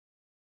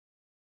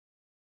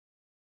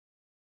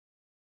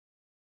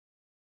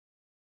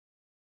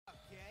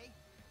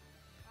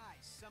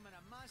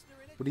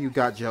What do you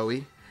got,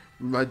 Joey?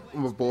 My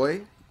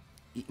boy?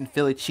 Eating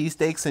Philly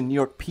cheesesteaks and New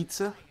York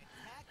pizza?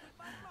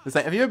 It's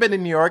like, have you ever been to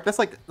New York? That's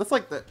like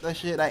the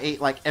shit I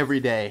ate like every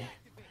day.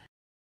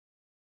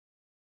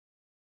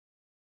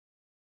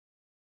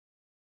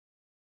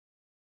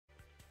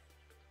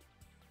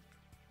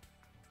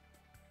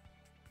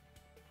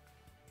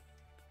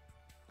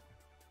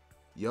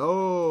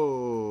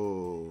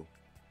 Yo,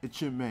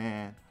 it's your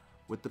man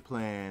with the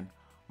plan,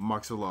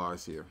 Mark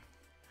Solars here,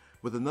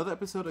 with another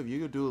episode of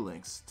Yu-Gi-Oh! Duel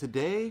Links.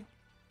 Today,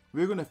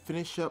 we're gonna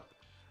finish up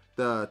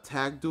the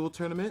tag duel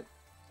tournament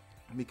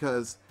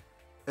because,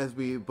 as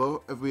we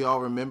all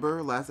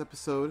remember, last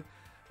episode,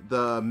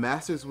 the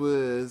Masters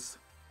was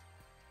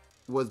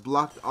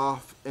blocked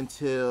off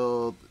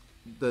until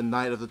the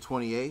night of the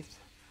 28th,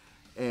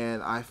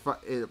 and I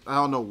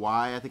don't know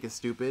why. I think it's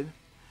stupid.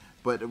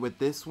 But with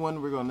this one,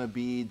 we're gonna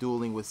be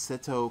dueling with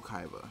Seto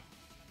Kaiba.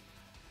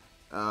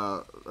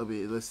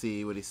 Let's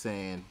see what he's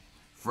saying.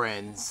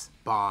 Friends,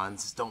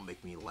 bonds, don't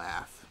make me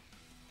laugh.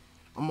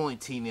 I'm only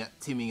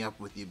teaming up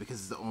with you because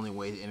it's the only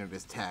way to enter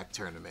this tag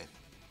tournament.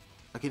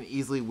 I can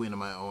easily win on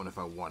my own if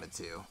I wanted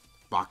to,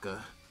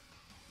 Baka.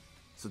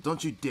 So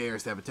don't you dare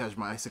sabotage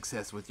my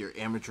success with your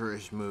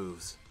amateurish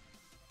moves.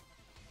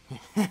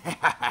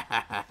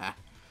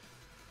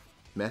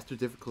 Master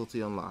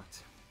difficulty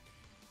unlocked.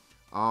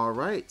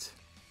 Alright,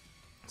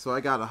 so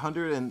I got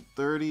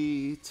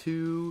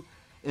 132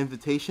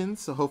 invitations,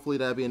 so hopefully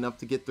that'll be enough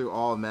to get through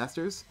all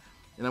Masters.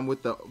 And I'm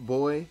with the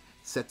boy,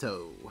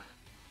 Seto.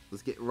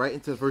 Let's get right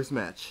into the first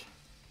match.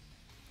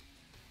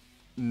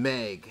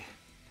 Meg.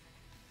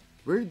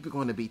 We're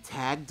going to be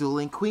tag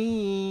dueling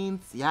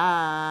queens,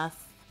 yes!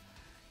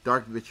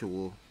 Dark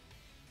Ritual.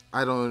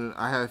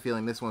 I have a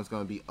feeling this one's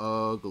going to be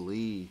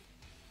ugly.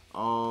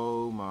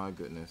 Oh my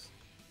goodness.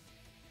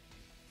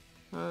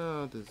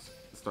 Just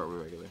start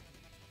with regular.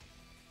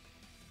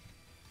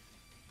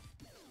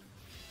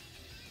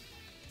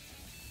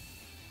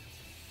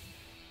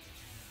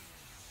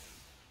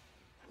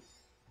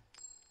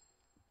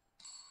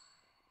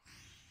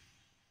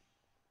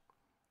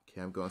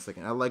 Okay, I'm going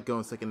second. I like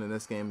going second in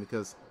this game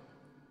because,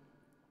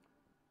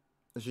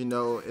 as you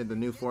know, in the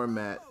new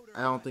format,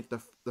 I don't think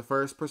the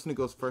first person who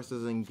goes first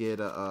doesn't get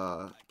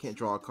can't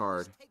draw a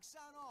card.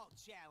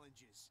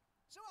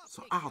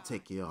 So I'll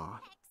take you all.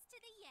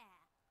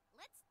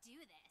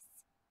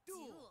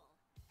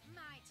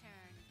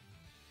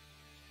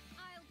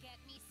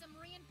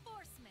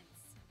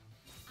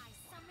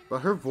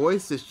 But her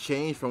voice has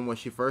changed from what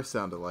she first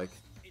sounded like.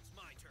 It's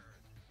my turn.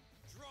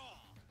 Draw.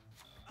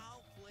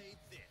 I'll play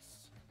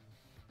this.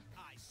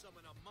 I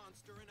summon a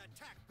monster in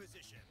attack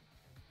position.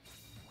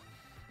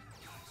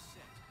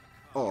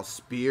 Oh,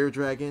 Spear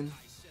Dragon.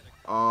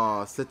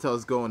 Oh,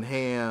 Seto's going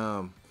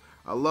ham.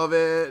 I love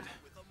it.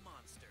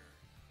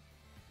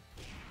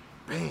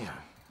 Bam.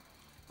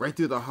 Right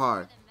through the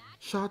heart.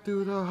 Shot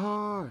through the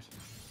heart.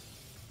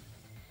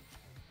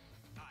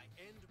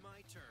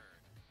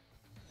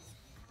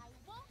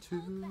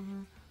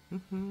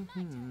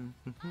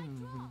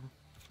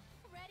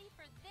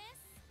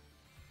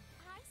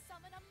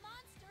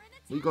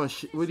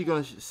 What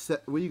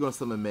are you gonna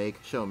summon, Meg?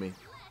 Show me.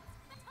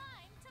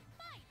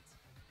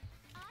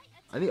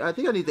 I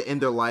think I need to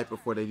end their life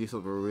before they do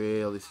something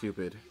really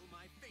stupid.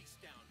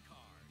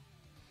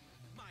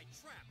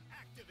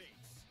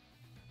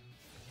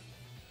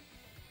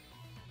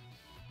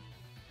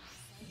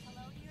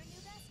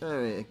 I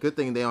mean, good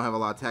thing they don't have a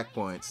lot of attack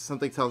points.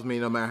 Something tells me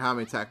no matter how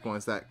many attack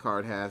points that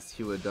card has,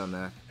 he would have done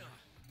that.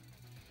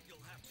 You'll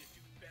have to do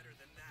better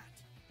than that.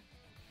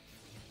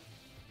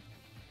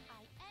 I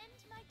end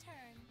my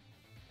turn.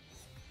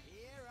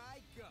 Here I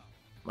go.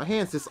 My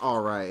hand's just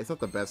alright. It's not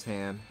the best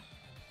hand.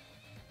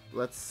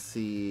 Let's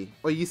see.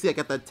 Oh, you see I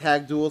got the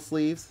tag duel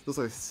sleeves? Those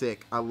are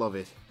sick. I love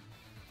it.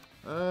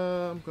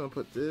 I'm gonna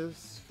put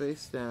this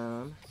face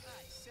down.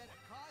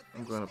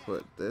 I'm gonna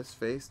put this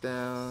face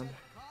down.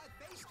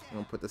 I'm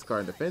gonna put this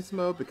card in defense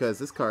mode because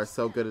this card is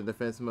so good in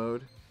defense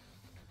mode.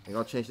 I'm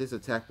gonna change this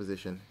attack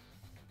position.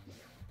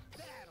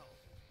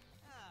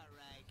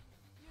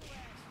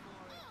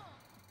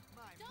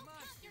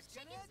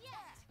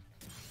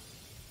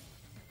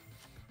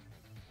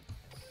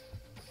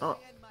 Oh,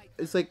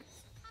 it's like,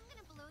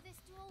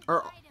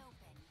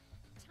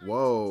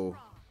 whoa!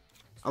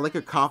 I like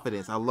her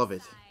confidence. I love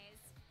it.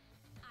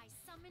 I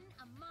summon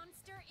a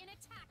monster in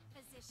attack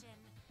position.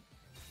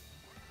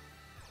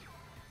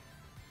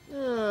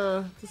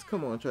 Just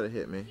come on, try to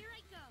hit me. Here I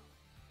go.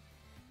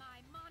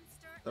 My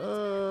monster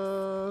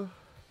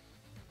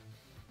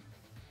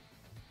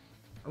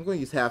I'm going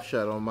to use half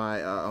shot on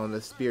my on the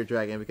Spear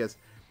Dragon because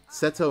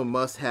Seto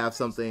must have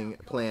something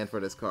planned for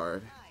this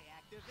card.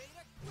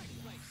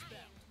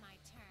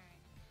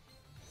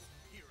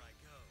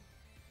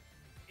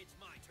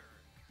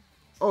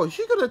 Oh,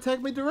 she's gonna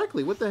attack me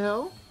directly. What the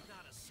hell?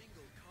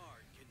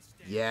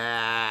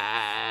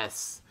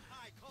 Yes!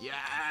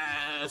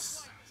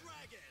 Yes!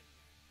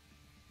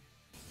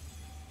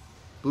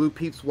 Blue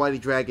Peeps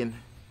Whitey Dragon.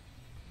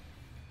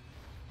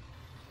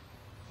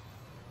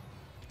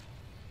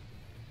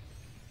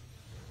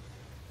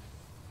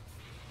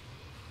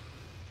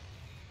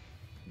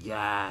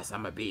 Yes,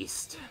 I'm a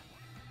beast.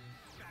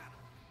 Battle.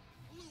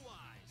 Blue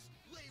eyes,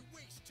 lay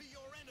waste to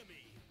your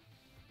enemy.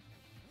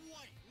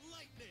 White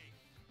lightning.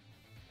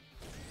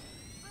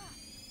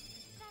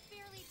 That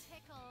barely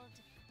tickled.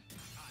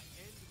 I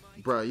end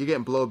my Bruh, you're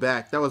getting blown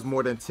back. That was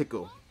more than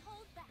tickle. Won't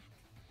hold back.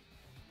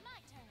 My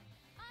turn.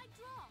 I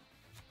draw.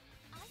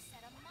 I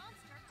set a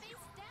monster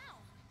face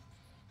down.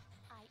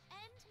 I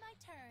end my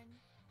turn.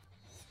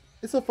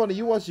 It's so funny.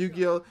 You watch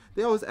Yu-Gi-Oh!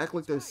 They always act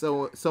like they're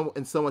so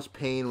in so much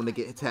pain when they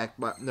get attacked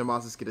by their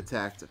monsters get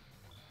attacked.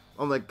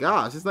 I'm like,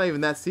 gosh, it's not even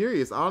that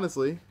serious,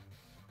 honestly.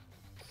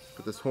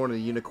 Put this horn of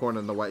the unicorn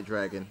and the white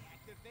dragon.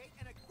 activate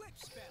an equip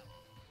spell.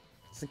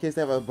 Just in case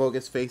they have a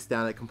bogus face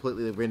down, it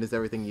completely renders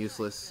everything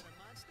useless. Set a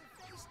monster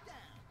face down.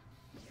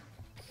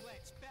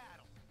 Let's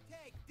battle.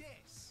 Take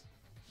this.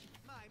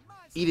 My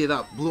monster Eat it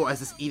up. Blue Eyes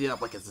just eat it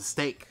up like it's a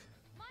steak.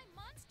 My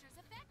monster's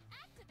effect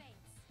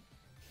activates.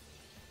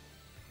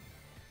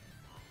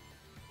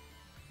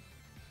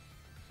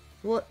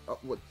 What?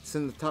 What?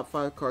 Send the top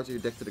 5 cards of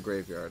your deck to the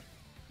graveyard.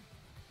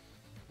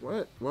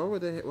 What? Why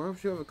would they? Why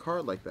would you have a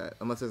card like that?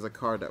 Unless there's a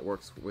card that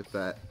works with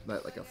that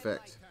like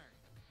effect.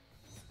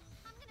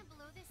 I'm gonna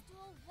blow this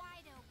duel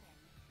wide open.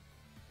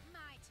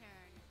 My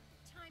turn.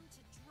 Time to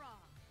draw.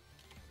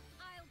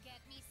 I'll get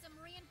me some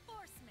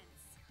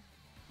reinforcements.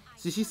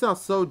 See, she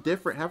sounds so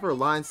different. Have her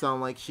lines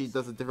sound like she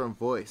does a different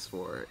voice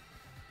for it.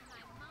 My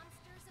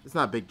monster's It's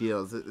not a big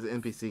deal. It's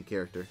an NPC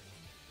character.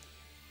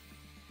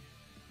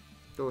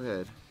 Go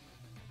ahead.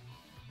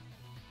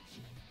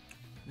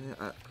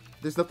 Yeah,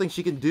 there's nothing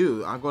she can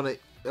do. I'm gonna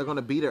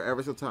beat her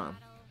every single time.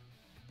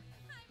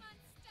 I'm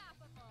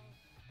unstoppable.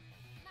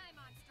 My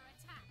monster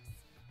attacks.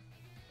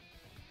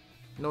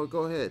 No,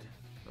 go ahead.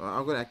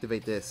 I'm gonna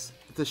activate this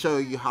to show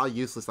you how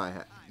useless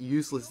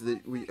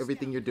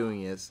everything you're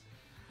doing is.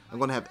 I'm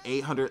gonna have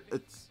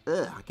 800.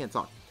 I can't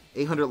talk.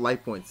 800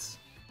 life points.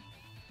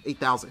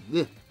 8,000.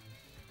 Yeah.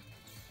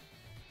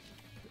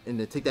 And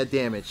then take that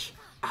damage.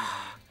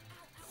 Ah,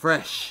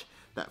 fresh.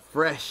 That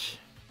fresh.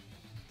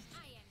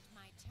 I end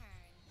my turn.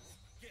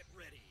 Get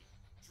ready.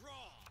 Draw.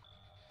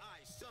 I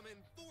summon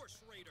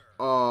Force Raider.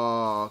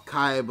 Oh,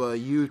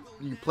 Kaiba, you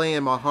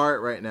playing my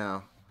heart right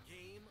now.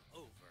 Game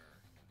over.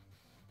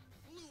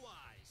 Blue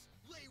eyes,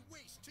 lay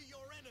waste to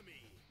your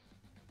enemy.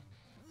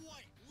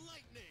 White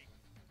lightning.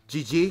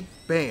 GG.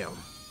 Bam.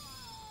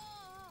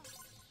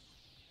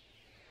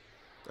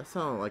 That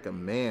sounded like a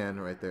man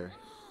right there.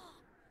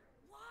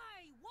 Why?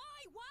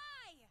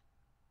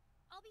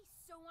 I'll be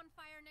so on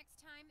fire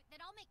next time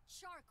that I'll make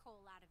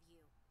charcoal out of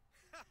you.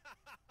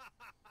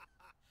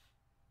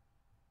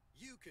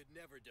 You could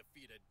never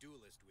defeat a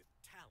duelist with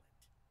talent.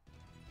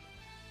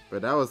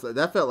 But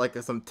that felt like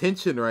some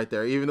tension right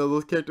there, even though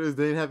those characters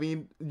didn't have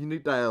any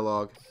unique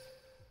dialogue.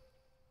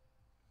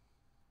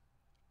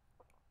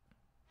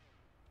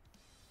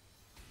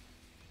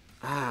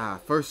 Ah,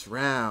 first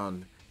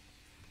round.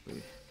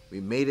 We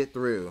made it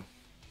through.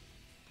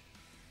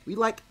 We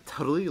like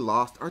totally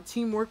lost. Our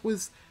teamwork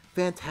was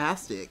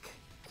fantastic.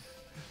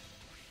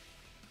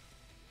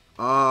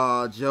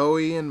 Ah,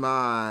 Joey and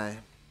Mai.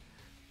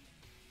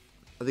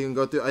 Are they gonna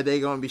go through? Are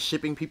they gonna be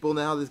shipping people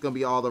now? There's gonna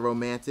be all the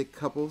romantic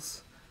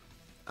couples.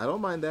 I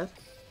don't mind that.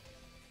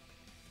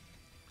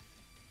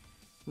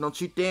 Don't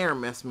you dare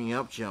mess me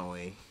up,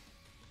 Joey.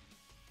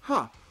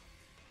 Huh.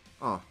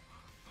 Oh,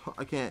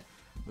 I can't.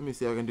 Let me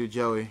see if I can do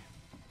Joey.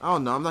 Oh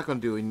no, I'm not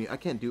gonna do it. I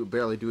can't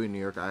barely do a New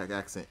York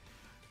accent.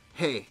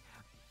 Hey,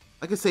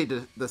 I can say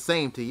the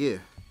same to you.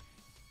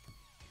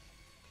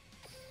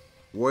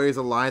 Warriors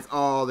Alliance.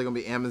 Oh, they're gonna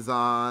be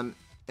Amazoness,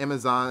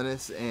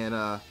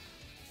 and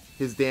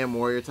his damn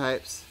warrior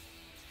types.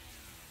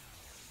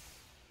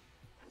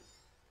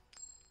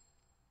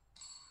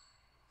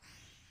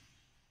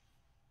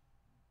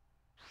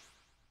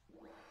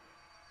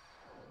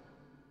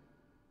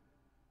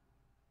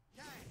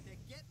 Time to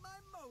get my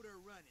motor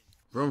running.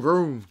 Vroom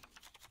vroom.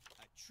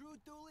 A true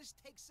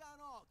duelist takes on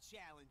all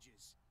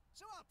challenges.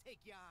 So I'll take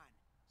you on.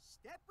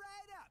 Step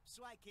right up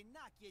so I can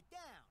knock you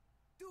down.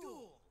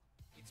 Duel.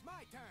 It's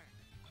my turn.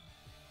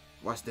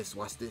 Watch this,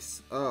 watch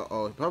this.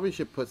 Oh, probably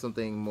should put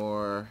something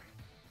more.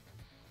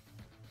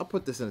 I'll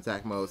put this in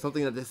attack mode.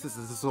 Something that this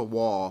is a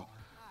wall.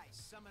 I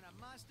summon a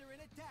monster in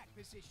attack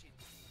position.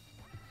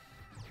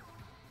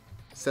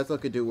 Seto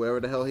could do whatever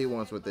the hell he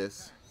wants with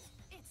this.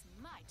 It's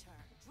my turn.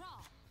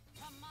 Draw.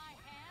 From my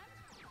hand.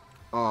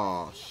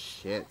 Oh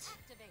shit.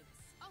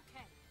 Activates.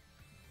 Okay.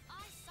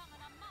 I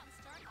summon a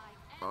monster. I end.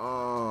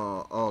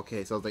 Oh,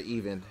 okay, so they're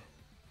even.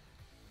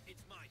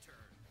 It's my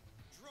turn.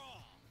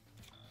 Draw.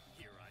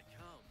 Here I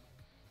come.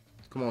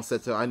 Come on,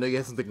 Seto. I know you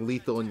have something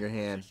lethal in your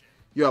hand.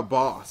 You're a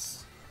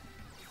boss.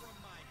 From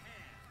my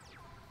hand,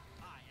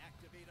 I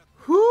activate a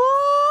Whoo!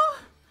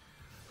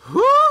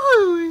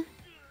 Whoo! I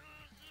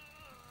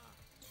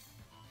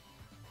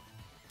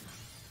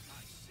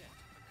set a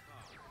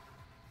card.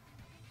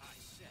 I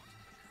set a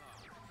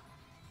card.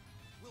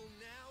 We'll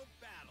now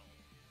battle.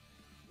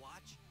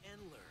 Watch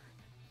and learn.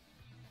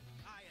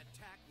 I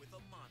attack with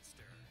a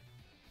monster.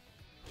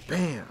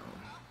 Bam!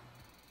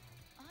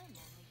 I'm only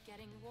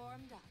getting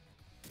warmed up.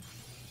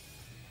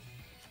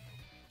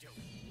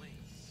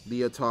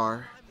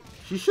 Leotard.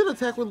 She should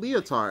attack with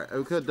Leotard.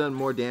 It could have done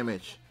more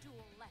damage.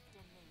 Duel left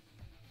in me.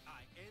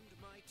 I end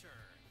my turn.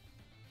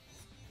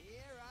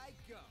 Here I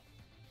go.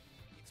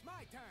 It's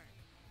my turn.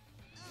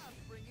 I'm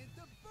bringing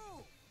the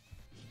boom.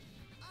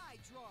 I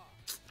draw.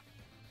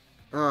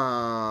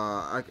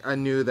 I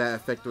knew that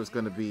effect was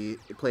gonna be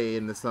played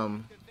into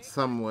some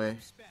way.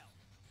 Spell.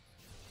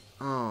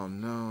 Oh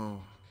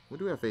no. What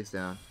do we have face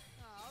down?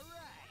 All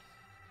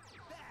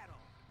right. Battle.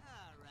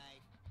 All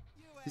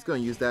right. He's gonna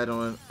use that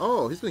on.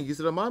 Oh, he's gonna use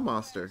it on my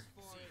monster.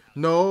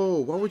 No,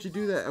 why would you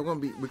do that?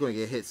 We're gonna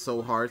get hit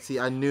so hard. See,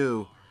 I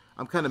knew.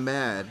 I'm kind of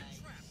mad.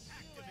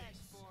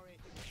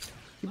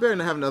 He better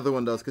not have another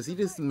one of those, because he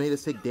just made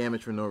us take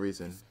damage for no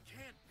reason.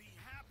 Can't be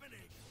happening.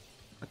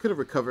 I could have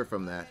recovered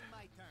from that.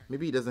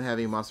 Maybe he doesn't have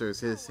any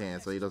monsters in his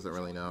hand, so he doesn't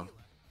really know.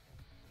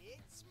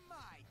 It's my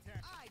turn.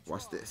 I draw.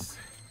 Watch this.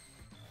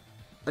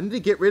 I need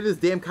to get rid of this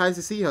damn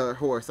Kaiser Sea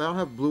horse. I don't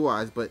have blue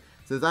eyes, but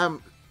since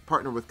I'm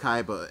partnered with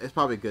Kaiba, it's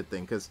probably a good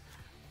thing, because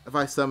if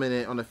I summon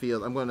it on the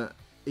field, I'm gonna.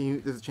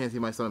 There's a chance he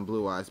might summon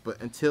blue eyes, but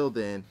until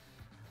then,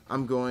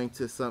 I'm going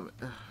to summon.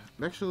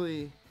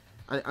 Actually,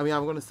 I mean,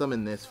 I'm going to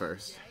summon this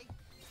first, I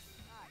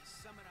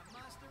summon a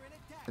monster and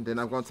attack. and then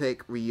I'm going to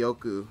take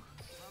Ryoku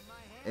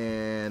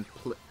and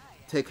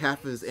take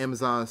half of his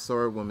Amazon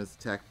Sword Woman's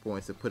attack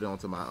points and put it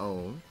onto my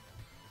own.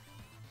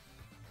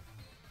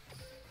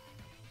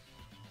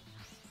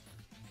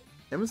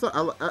 Amazon,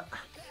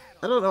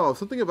 I don't know,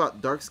 something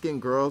about dark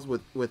skinned girls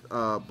with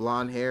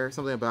blonde hair,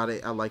 something about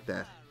it. I like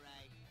that. All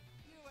right.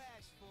 You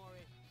asked for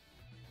it.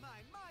 My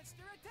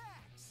monster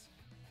attacks.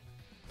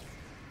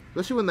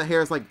 Especially when the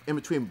hair is like in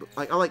between.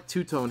 Like I like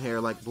two-tone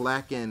hair, like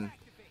black and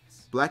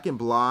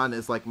blonde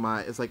is like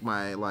my. It's like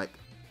my like,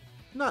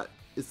 not.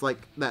 It's like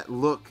that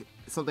look.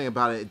 Something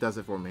about it does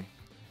it for me.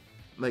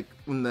 Like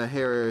when the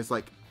hair is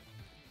like,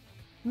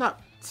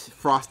 not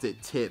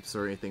frosted tips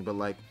or anything, but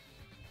like,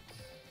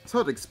 it's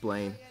hard to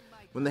explain.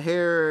 When the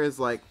hair is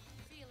like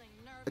Feeling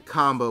a nervous?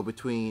 combo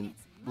between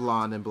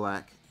blonde and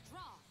black, Draw.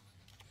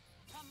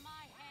 From my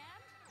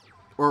hand,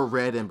 or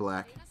red and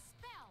black. bring a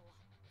spell.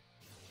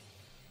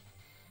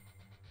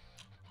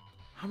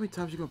 How many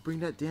times you gonna bring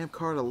that damn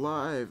card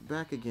alive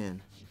back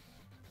again?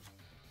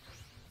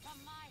 From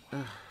my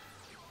hand.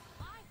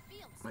 I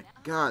feel My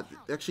set. God,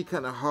 it's actually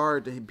kind of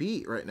hard to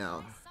beat right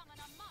now. Summon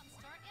a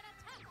monster in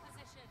attack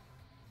position.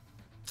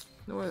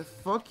 You know what?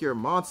 Fuck your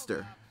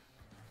monster.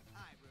 I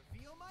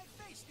reveal my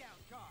face down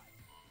card.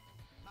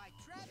 My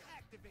trap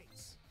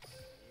activates.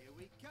 Here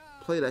we go.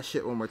 Play that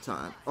shit one more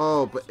time.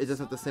 Oh, but it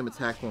doesn't have the same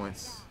attack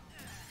points.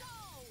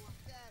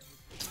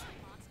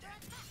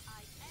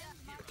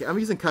 Okay, I'm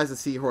using Kaiser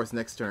Seahorse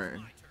next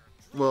turn.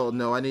 Well,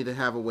 no, I need to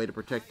have a way to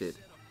protect it.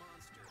 Set a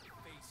monster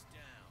face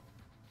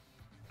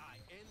down. I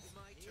end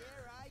my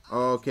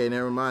turn. Okay,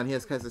 never mind. He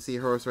has Kaiser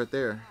Seahorse right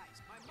there.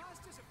 My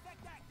monster's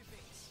effect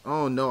activates.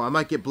 Oh no, I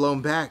might get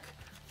blown back.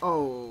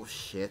 Oh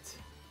shit.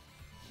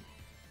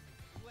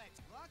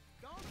 Let's luck.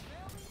 Don't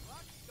fail me.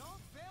 Luck.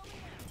 Don't fail me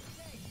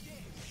now. Take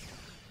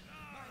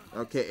this.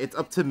 Okay, it's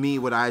up to me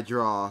what I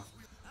draw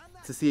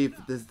to see if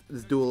this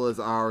duel is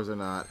ours or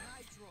not.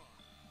 I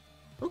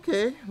draw.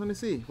 Okay, let me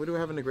see. What do I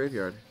have in the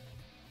graveyard?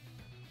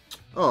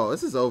 Oh,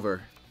 this is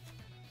over.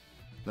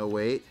 No,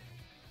 wait.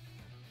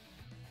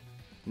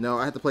 No,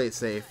 I have to play it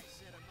safe Set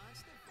a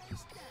monster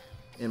face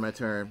down. in my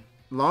turn.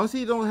 As long as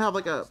you don't have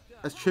like a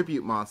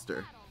tribute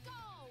monster, Go.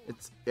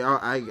 it's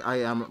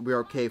we're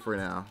okay for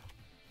now.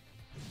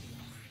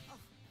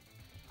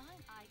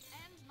 I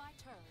end my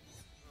turn.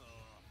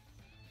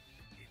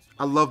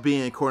 I love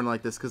being in a corner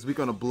like this because we're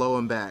gonna blow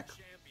him back.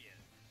 Champion,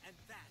 and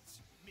that's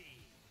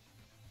me.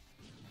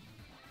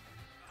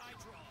 I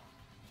draw.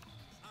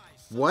 I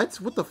summon What?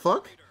 What the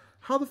fuck?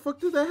 How the fuck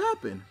did that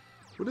happen?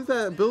 What does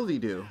that ability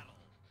do?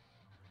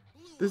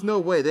 There's no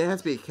way. There has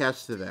to be a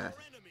catch to that. our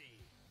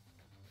enemy.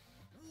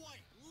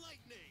 White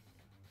lightning.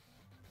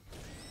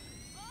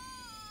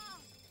 Ah!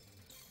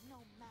 No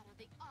matter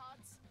the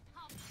odds.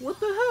 I'll What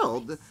the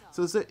hell?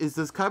 So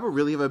does Kaiba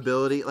really have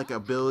ability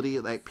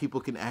like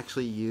people can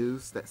actually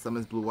use that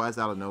summons blue eyes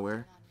out of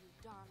nowhere? on you,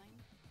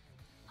 darling.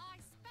 I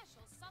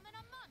special summon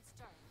a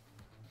monster.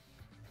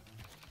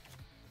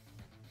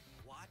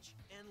 Watch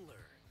and learn.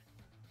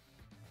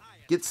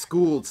 I Get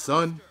schooled,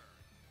 son.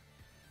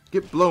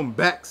 Get blown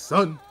back,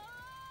 son.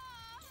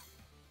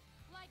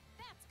 Like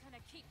that's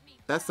gonna keep me.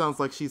 That sounds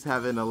like she's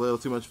having a little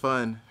too much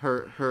fun.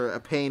 Her a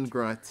pain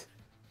grunt.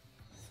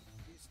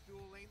 This duel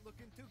ain't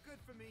looking too good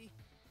for me.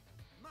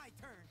 My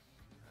turn.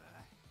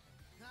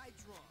 I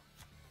draw.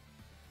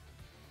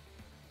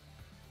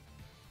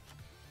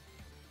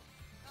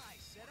 I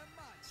set a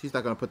monster. She's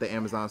not gonna put the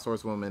Amazon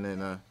Swordswoman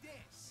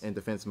This. in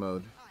defense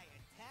mode. I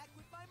attack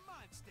with my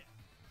monster.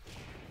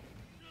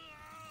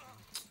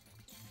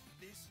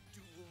 This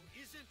duel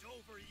isn't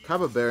over yet.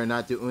 Kaiba better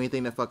not do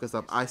anything to fuck us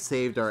up. I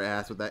saved our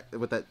ass with that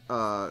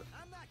I'm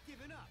not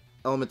giving up.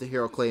 Element to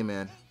Hero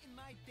Clayman. Ain't in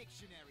my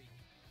dictionary.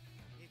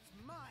 It's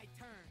my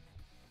turn.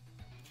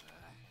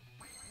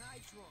 I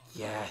draw.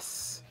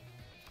 Yes.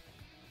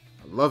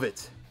 I love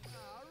it.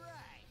 All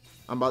right.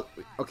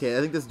 Okay, I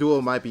think this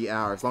duel might be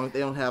ours. As long as they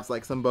don't have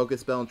like some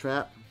bogus spell and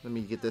trap. Let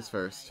me get this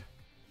first.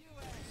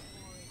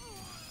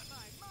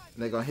 And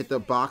they're gonna hit the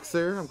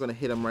boxer. I'm gonna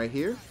hit him right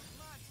here.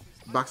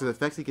 Boxer's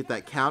effects, he get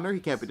that counter. He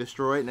can't be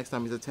destroyed next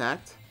time he's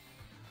attacked.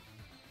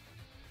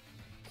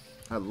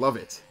 I love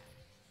it.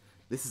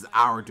 This is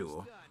our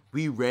duel.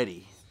 We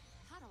ready.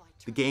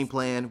 The game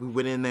plan, we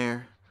went in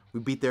there. We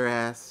beat their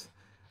ass.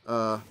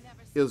 It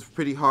was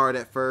pretty hard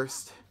at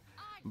first,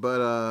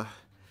 but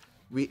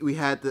we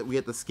had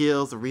the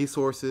skills, the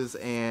resources,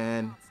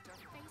 and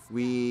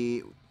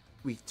we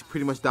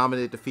pretty much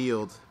dominated the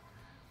field.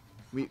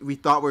 We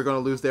thought we were gonna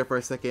lose there for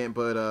a second,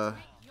 but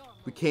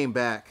we came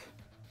back.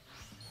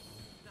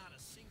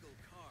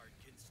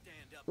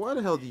 Why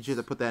the hell did you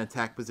just put that in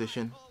attack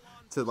position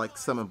to like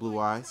summon Blue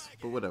Eyes?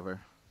 But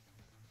whatever.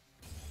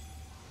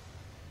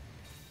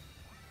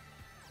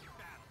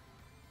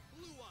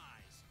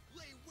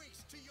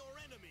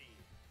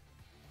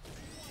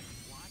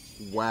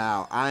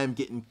 Wow, I am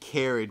getting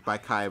carried by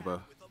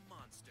Kaiba.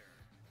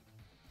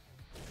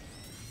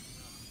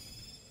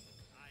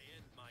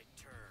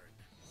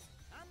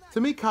 To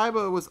me,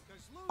 Kaiba was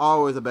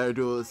always a better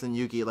duelist than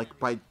Yugi, like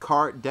by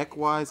card deck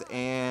wise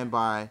and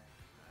by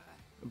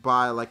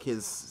like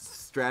his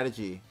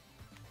strategy.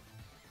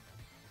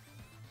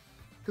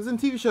 Because in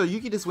TV show,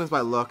 Yugi just wins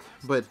by luck,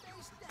 but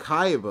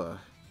Kaiba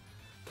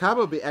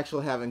be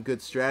actually having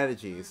good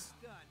strategies,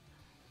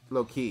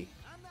 low key.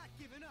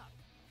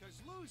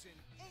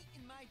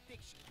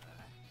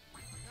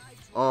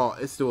 Oh,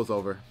 this duel's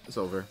over. It's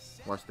over.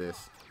 Watch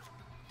this.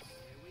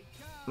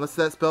 Unless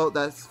that spell,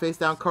 that face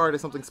down card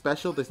is something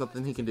special, there's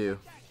nothing he can do.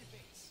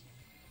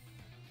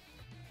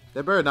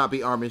 That better not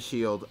be Arm and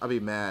Shield. I'll be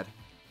mad.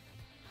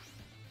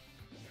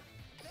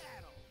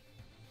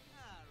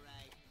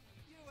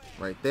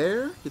 Right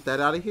there. Get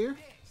that out of here.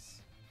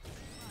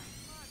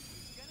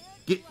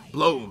 Get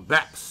blown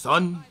back,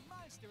 son.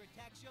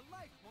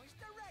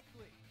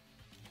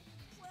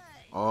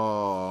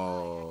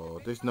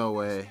 Oh, there's no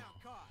way.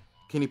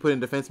 Can he put in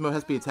defense mode? It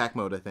has to be attack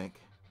mode, I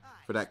think,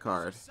 for that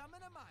card.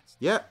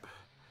 Yep.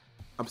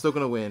 I'm still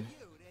gonna win.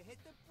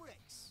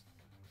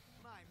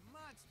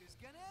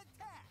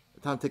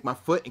 Time to take my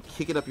foot and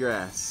kick it up your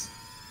ass.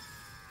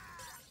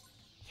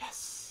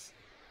 Yes.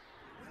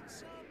 Win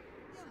some,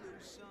 you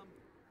lose some.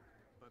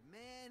 But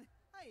man,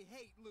 I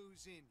hate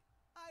losing.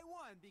 I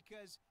won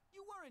because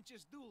you weren't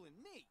just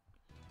dueling me.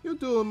 You're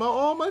dueling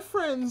all my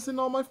friends and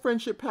all my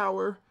friendship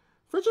power.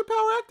 Friendship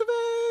power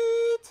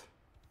activate!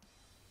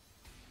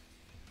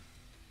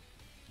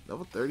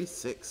 Level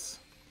 36.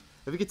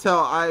 If you could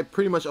tell, I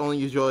pretty much only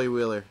use Joey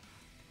Wheeler.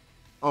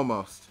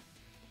 Almost.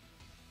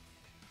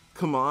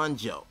 Come on,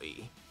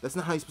 Joey. That's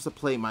not how you're supposed to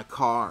play my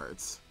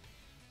cards.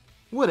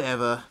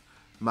 Whatever,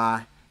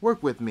 Mai.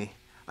 Work with me.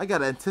 I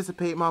gotta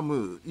anticipate my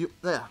move.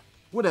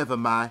 Whatever,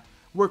 Mai.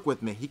 Work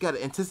with me. You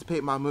gotta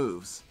anticipate my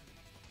moves.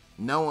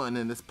 No one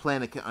in this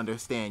planet can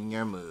understand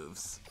your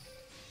moves.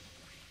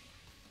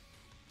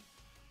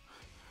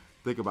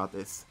 Think about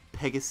this.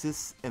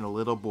 Pegasus and a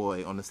little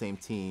boy on the same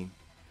team.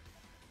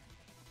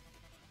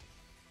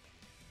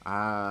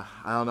 I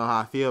don't know how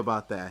I feel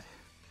about that.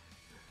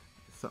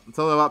 Something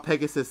about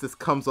Pegasus just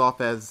comes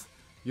off as,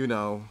 you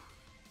know,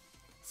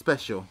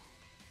 special.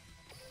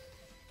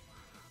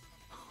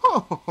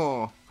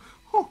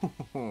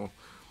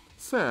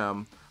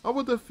 Sam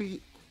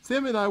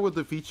and I will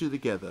defeat you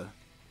together.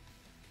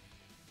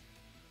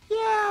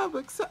 Yeah, but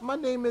except my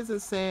name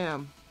isn't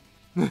Sam.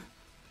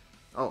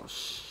 Oh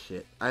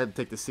shit. I had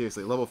to take this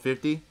seriously. Level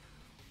 50?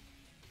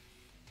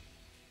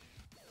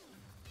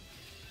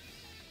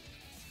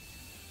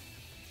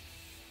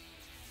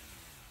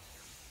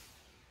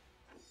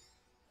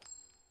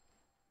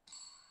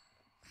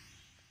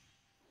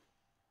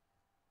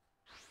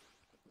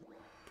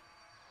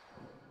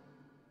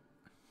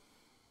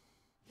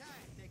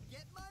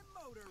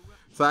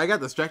 So I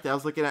got distracted. I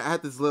was looking at, I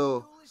had this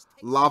little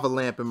lava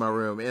lamp in my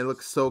room, and it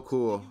looks so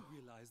cool. You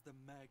realize the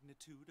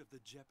magnitude of the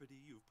jeopardy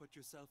you've put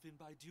yourself in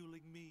by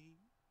dueling me?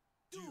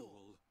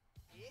 Duel.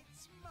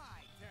 It's my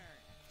turn.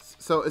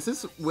 So is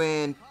this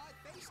when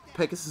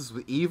Pegasus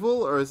was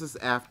evil, or is this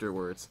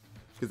afterwards?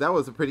 Because that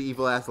was a pretty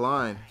evil ass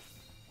line.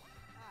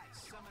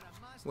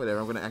 Whatever,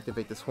 I'm gonna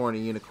activate this horny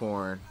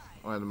unicorn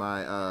on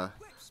my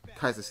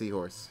Kaiser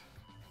Seahorse.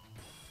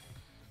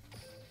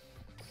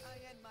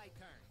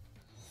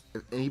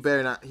 And he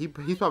better not. He's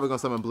probably gonna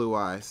summon Blue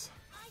Eyes.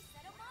 I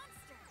set a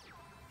monster.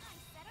 I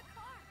set a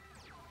card.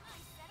 I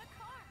set a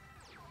card.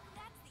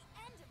 That's the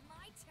end of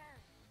my turn.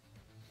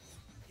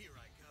 Here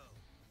I go.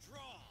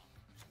 Draw.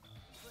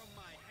 From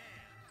my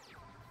hand.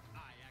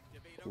 I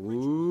activate a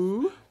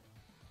Ooh.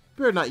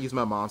 Better not use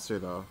my monster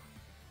though.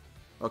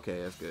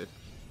 Okay, that's good.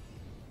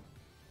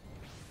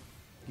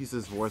 Use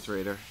this Voice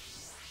Raider.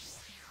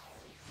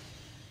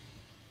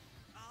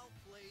 I'll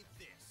play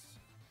this.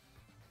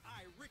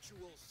 I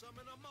ritual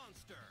summon a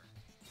monster.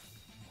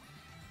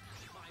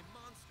 My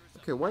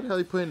monster's Okay, why the hell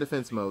you put in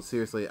defense mode?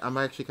 Seriously, I'm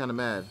actually kind of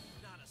mad.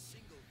 not a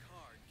single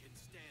card can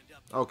stand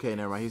up to Okay,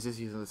 never mind. He's just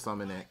using the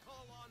summon it.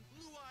 call on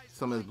Blue Eyes.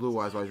 Summon his Blue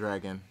Eyes by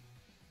Dragon.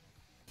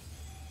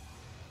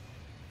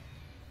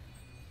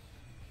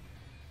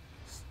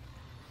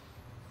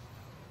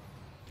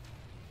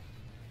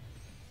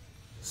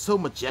 so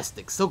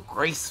majestic, so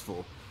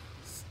graceful,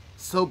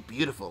 so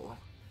beautiful.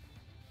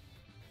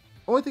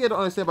 Only thing I don't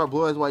understand about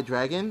Blue Eyes White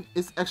Dragon,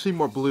 it's actually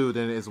more blue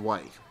than it is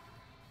white.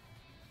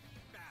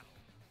 Battle.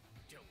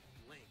 Don't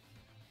blink.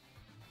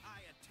 I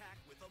attack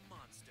with a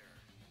monster.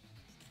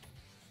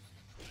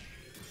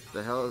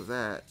 The hell is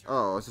that?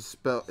 Oh, it's a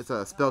spell. It's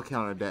a spell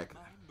counter deck.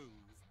 My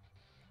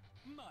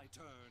move. My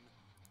turn.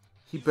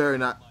 He better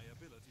not. My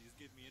abilities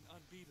give me an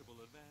unbeatable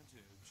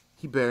advantage.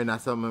 He better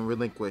not summon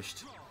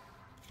Relinquished.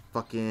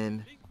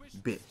 Fucking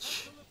bitch.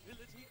 Special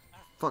ability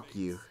Fuck activates.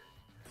 you.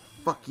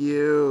 Fuck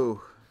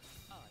you.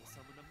 I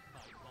summon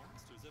my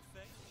monster's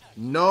effect.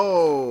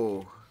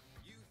 No.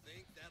 You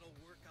think that'll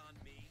work on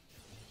me?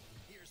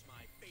 Here's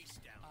my face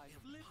down. I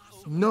flip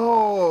over.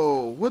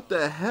 No. What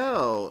the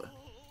hell?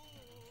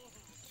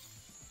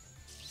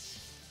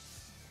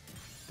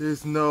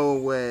 There's no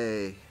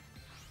way.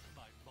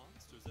 My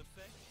monster's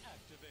effect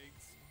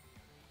activates.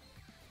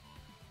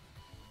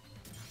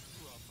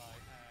 From my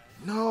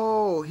hand.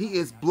 No. He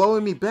is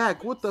blowing me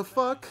back. What the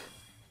fuck?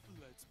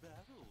 Let's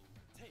battle.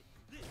 Take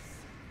this.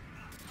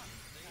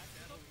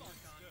 That'll work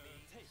on me.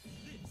 Take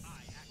this.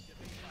 I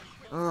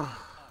activate my Ugh.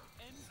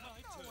 End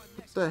my turn.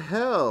 What the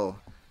hell?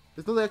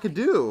 There's nothing I can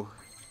do.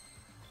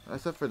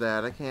 Except for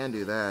that, I can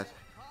do that.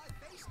 card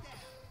face down.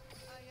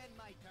 I end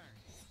my turn.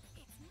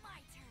 It's my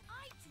turn.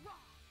 I draw.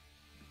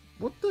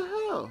 What the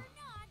hell? Not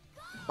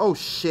go. Oh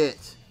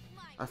shit.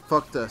 My I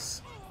fucked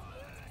us.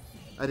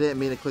 I didn't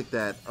mean to click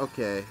that.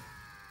 Okay.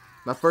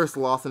 My first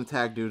loss in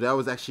tag, dude. That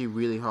was actually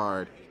really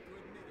hard.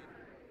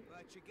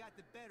 But you got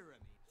the better of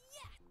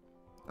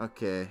me.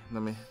 Okay,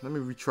 let me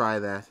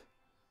retry that.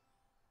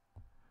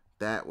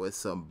 That was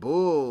some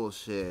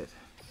bullshit.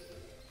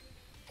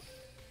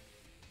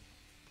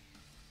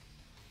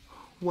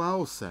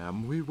 Wow,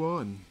 Sam, we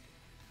won.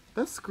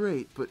 That's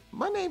great, but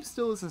my name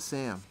still isn't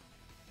Sam.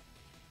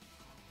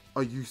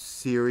 Are you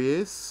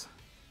serious?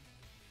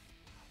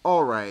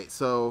 Alright,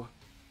 so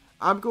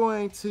I'm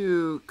going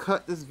to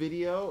cut this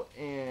video,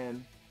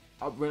 and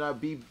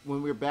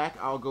when we're back,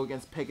 I'll go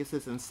against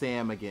Pegasus and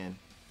Sam again.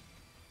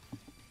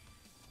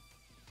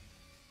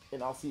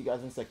 And I'll see you guys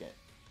in a second.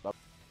 Bye.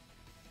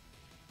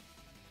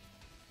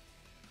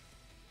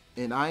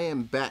 And I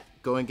am back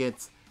going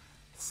against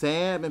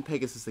Sam and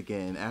Pegasus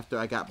again after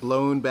I got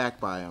blown back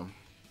by him.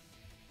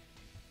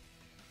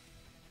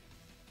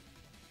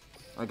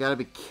 I gotta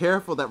be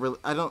careful that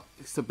I don't.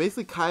 So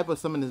basically, Kaiba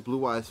summoned his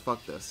Blue Eyes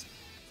fucked us.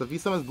 So if he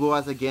summons Blue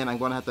Eyes again, I'm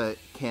gonna have to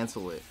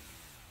cancel it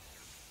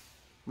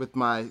with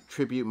my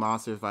tribute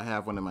monster if I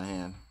have one in my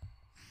hand.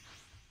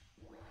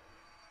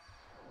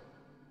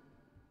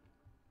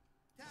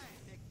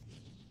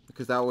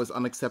 Because that was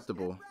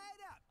unacceptable.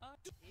 Right up.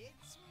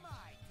 It's my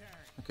turn.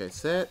 Okay,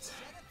 set, Set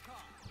a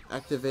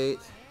card. activate,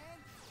 And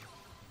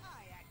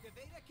I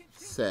activate a contribute.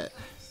 set.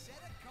 Set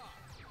a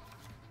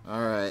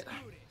card. Alright.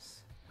 Do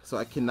this. So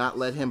I cannot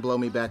let him blow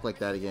me back like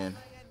that again.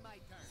 I end my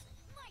turn.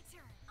 My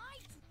turn.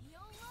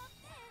 You'll love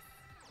this.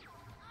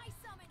 I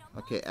summon a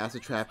Okay,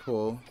 acid trap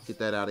pull. Get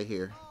that out of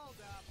here. Hold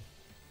up.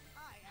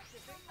 I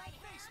activate my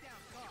face down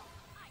card.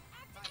 I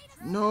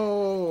activate a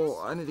No!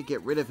 I need to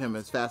get rid of him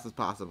as fast as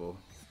possible.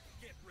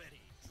 Get ready.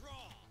 Draw.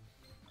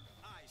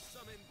 I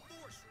summon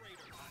Force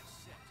Raider. I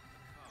set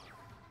a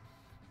card.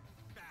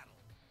 Battle.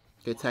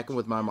 Okay, attack him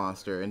with my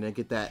monster and then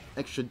get that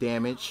extra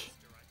damage.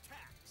 Monster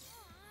attacks.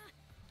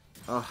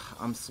 Ugh,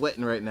 I'm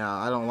sweating right now.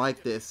 I don't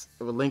like this.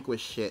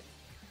 Relinquish shit.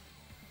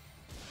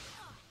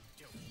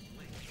 Don't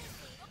blink.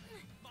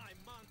 I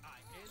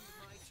end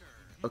my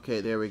turn.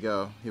 Okay, there we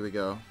go. Here we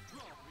go.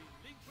 Draw.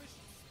 Relinquish.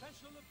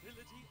 Special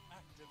ability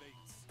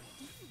activates.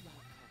 Do you like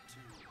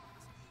cartoons?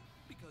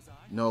 Because I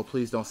No,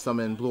 please don't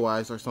summon Blue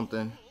Eyes or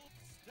something.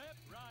 step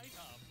right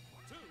up.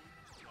 Two.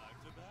 Time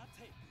to bat.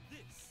 Take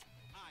this.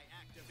 I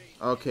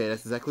activate. Okay,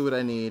 that's exactly what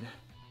I need.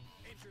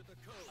 Enter the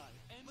code.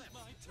 I end my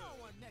turn.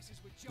 No one messes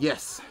with Joe.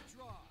 Yes.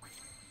 Draw.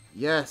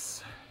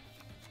 Yes.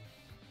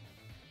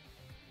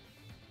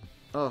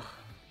 Oh.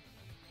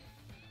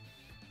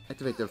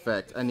 Activate the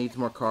effect. I need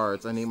more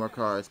cards. I need more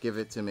cards. Give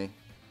it to me.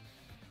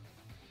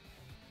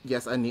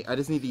 Yes, I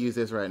just need to use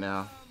this right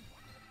now.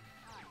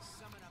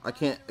 I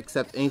can't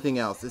accept anything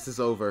else. This is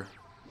over.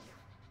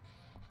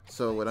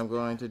 So what I'm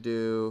going to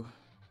do,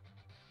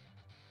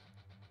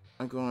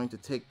 I'm going to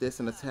take this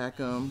and attack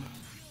him.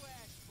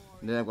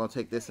 And then I'm going to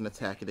take this and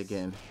attack it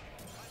again.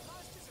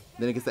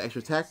 Then it gets the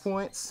extra attack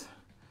points.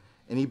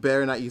 And he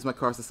better not use my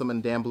cards to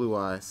summon damn Blue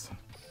Eyes.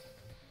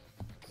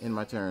 In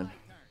my turn.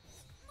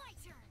 My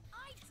turn.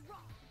 I draw.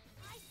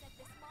 I set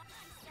this monster.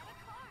 I set a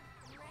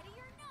card. Ready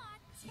or not,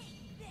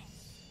 take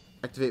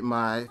this. Activate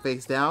my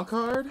face down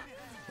card.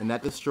 And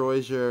that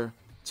destroys your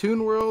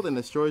Toon World and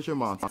destroys your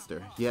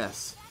monster.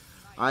 Yes.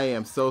 I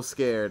am so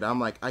scared. I'm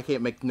like, I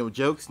can't make no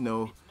jokes.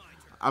 No.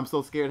 I'm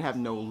so scared to have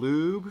no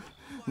lube.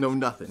 No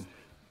nothing.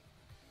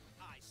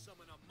 I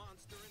summon a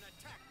monster in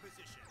attack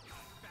position.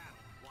 Battle.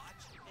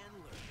 Watch and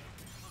learn.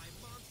 My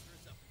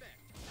monster's effect.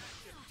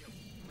 Active. Don't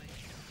blink.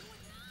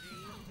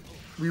 Game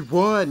over. We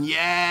won.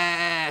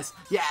 Yes.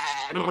 Yeah.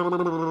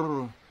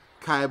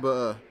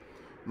 Kaiba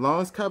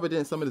Long as Kaiba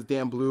didn't summon his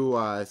damn blue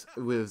eyes,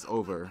 it was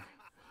over.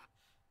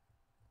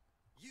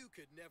 You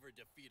could never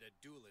defeat a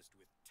duelist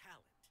with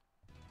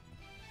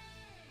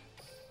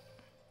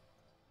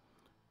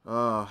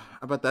talent.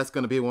 I bet that's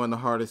gonna be one of the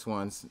hardest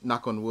ones.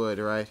 Knock on wood,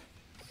 right?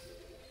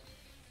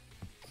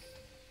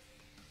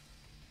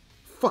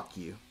 Fuck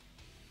you.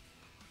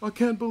 I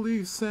can't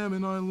believe Sam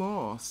and I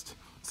lost.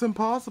 It's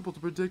impossible to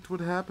predict what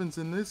happens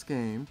in this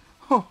game.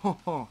 Ha ha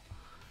ha.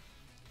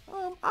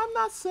 I'm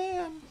not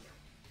Sam.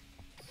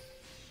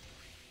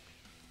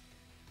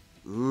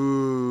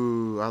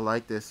 Ooh, I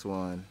like this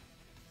one.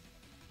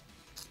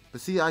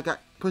 But see, I got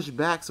pushed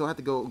back, so I have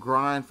to go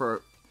grind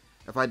for...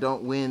 If I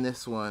don't win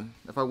this one.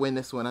 If I win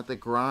this one, I have to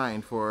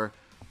grind for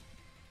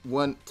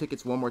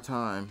tickets one more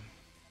time.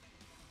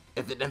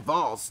 If it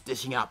involves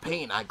dishing out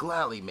pain, I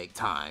gladly make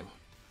time.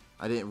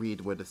 I didn't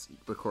read what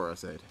Bakura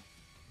said.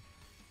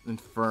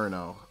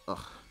 Inferno.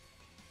 Ugh.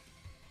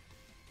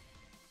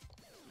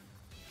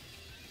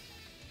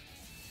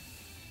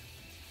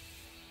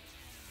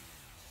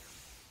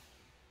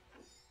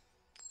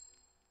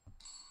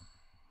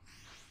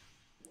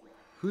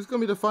 Who's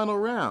gonna be the final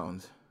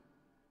round?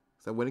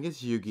 So I went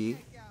against Yugi.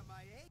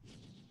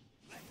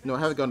 No, I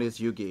haven't gone against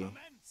Yugi. I'll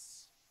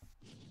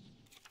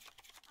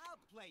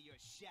play your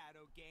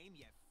shadow game,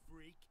 you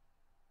freak.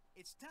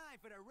 It's time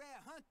for the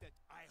rare hunt that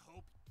I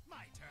hope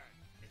my turn.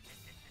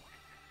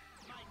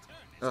 My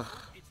turn. Ugh.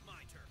 It's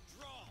my turn.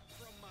 Draw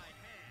from my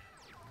hand.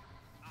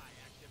 I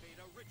activate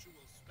a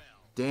ritual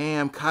spell.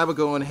 Damn, Kaiba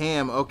going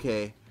ham.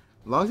 Okay.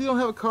 As long as you don't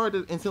have a card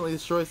that instantly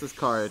destroys this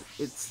card,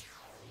 it's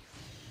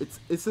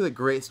a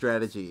great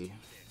strategy.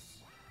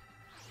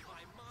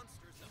 My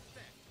monster's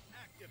effect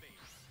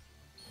activates.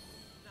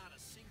 Not a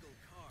single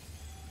card.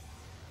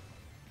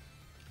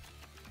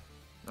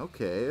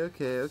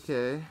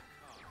 Okay.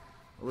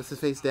 What's his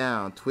face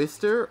down?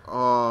 Twister?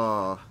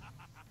 Oh.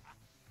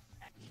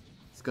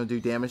 It's gonna do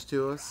damage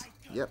to us.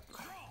 Yep.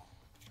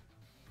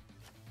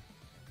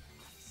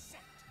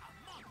 Set a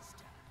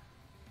monster.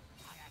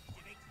 I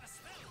activate the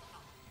spell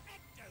of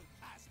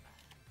ectoplasma.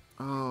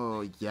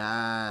 Oh,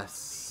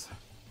 yes.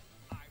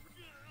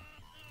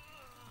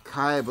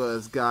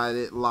 Kaiba's got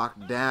it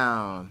locked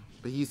down.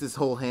 But he used his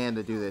whole hand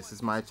to do this.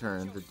 It's my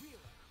turn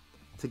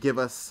to give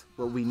us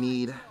what we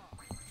need.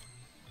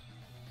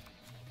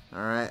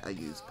 Alright, I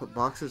put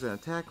boxers in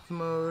attack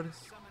mode.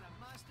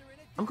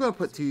 I'm going to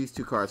put these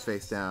two cards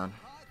face down.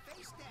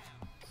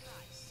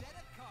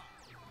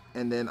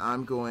 And then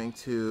I'm going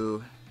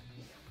to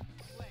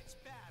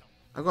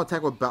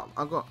attack with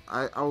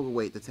I'll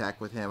wait to attack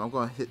with him. I'm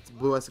going to hit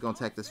Blue Eyes is going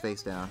to attack this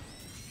face down.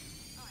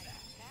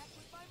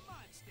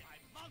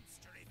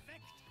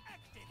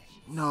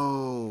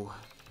 No.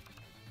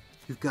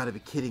 You've got to be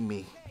kidding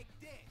me.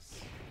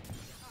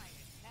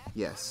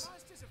 Yes.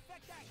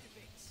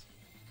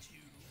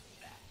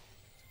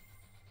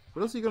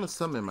 What else are you going to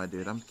summon, my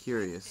dude? I'm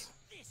curious.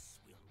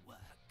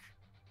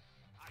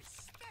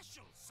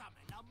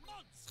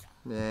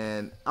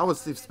 Man, I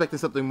was expecting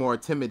something more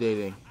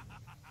intimidating.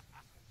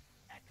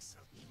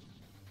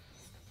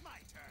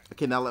 I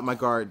cannot let my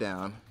guard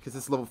down, because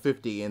it's level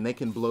 50 and they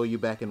can blow you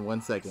back in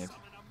 1 second.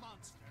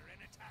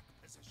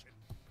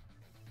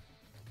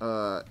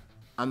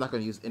 I'm not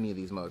going to use any of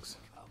these mugs.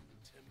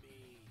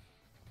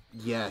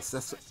 Yes,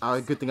 that's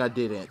a good thing I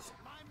didn't.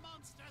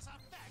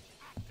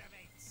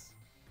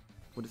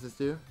 What does this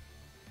do?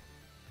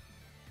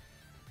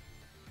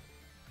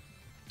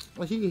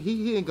 Well,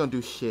 he ain't gonna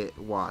do shit.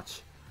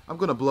 Watch. I'm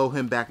gonna blow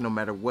him back no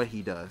matter what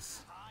he does.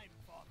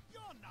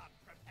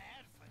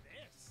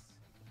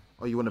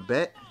 Oh, you wanna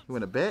bet? You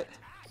wanna bet?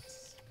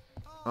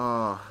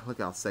 Oh, look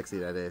how sexy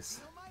that is.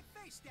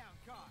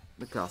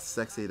 Look how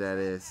sexy that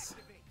is.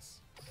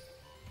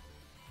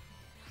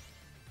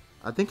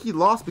 I think he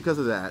lost because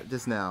of that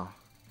just now.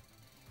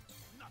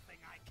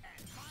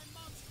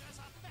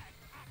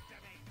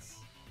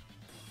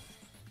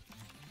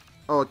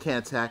 Oh, it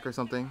can't attack or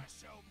something.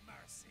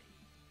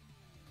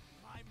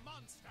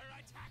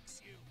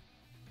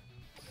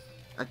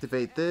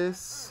 Activate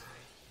this.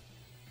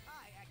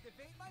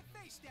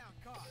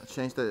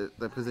 Change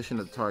the position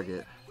of the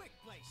target.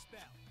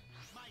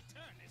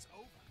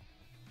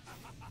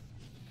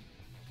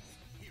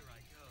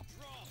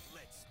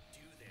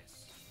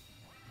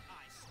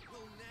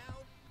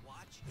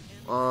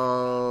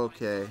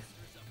 Okay.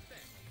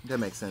 That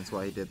makes sense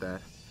why he did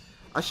that.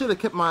 I should have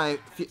kept my...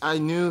 I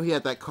knew he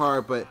had that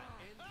card, but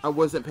I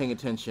wasn't paying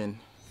attention.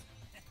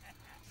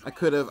 I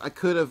could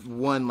have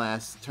won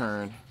last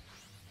turn.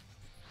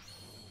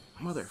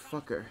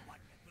 Motherfucker.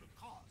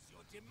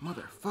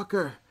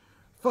 Motherfucker.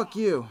 Fuck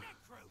you.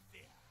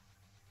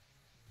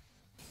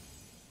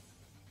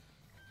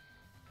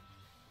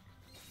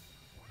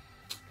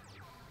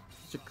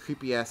 Such a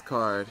creepy ass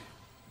card.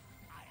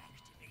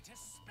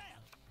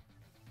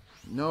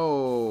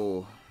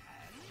 No.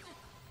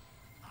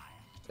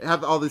 I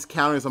have all these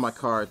counters on my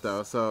card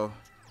though, so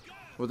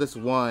with this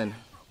one.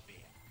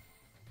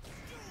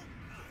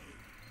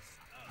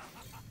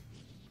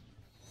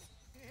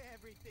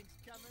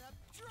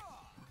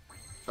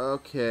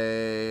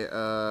 Okay,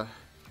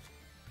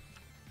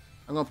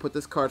 I'm gonna put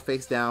this card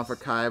face down for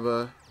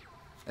Kaiba.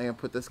 I'm gonna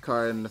put this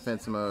card in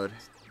defense mode.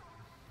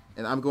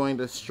 And I'm going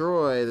to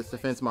destroy this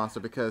defense monster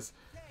because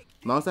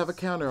as long as I have a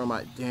counter on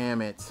my...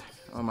 Damn it.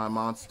 On my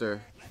monster.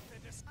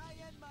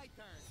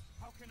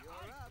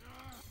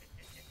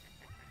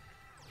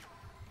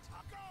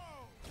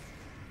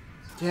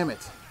 Damn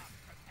it.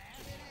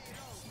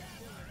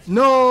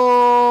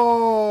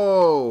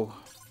 No!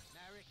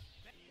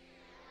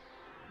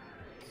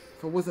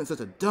 If I wasn't such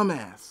a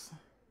dumbass.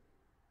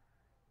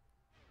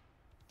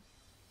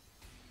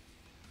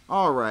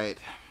 Alright.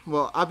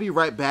 Well, I'll be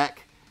right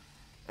back.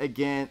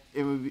 Again,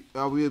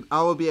 I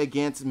will be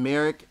against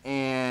Merrick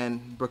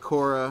and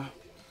Bakura.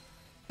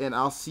 And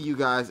I'll see you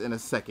guys in a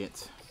second.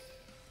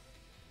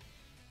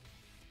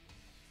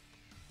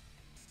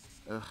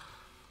 Ugh.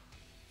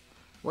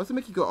 Why does it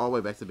make you go all the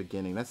way back to the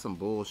beginning? That's some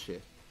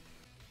bullshit.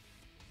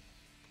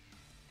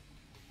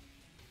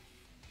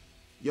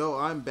 Yo,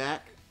 I'm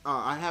back.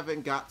 I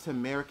haven't got to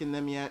Merrick in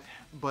them yet,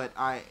 but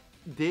I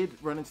did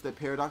run into the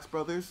Paradox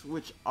Brothers,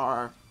 which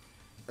are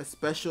a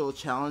special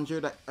challenger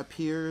that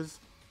appears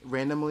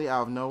randomly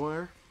out of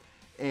nowhere,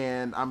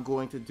 and I'm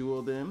going to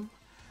duel them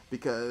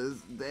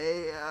because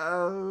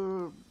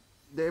they're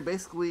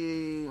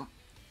basically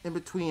in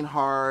between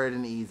hard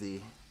and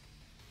easy.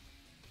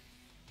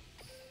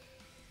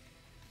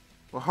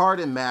 Well, hard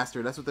and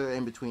master, that's what they're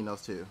in between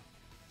those two.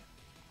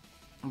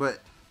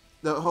 But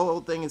the whole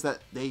thing is that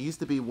they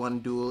used to be one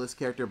duelist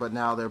character, but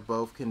now they're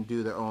both can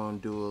do their own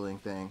dueling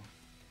thing.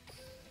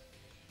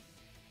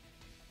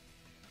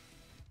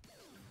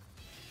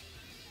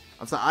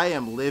 I'm sorry, I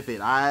am livid.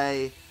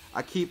 I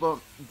keep on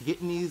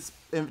getting these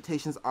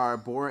invitations are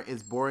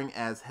boring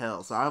as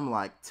hell. So I'm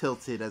like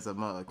tilted as a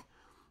mug.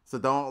 So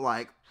don't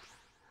like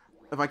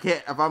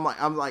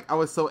I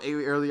was so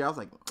angry earlier. I was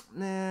like,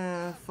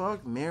 nah,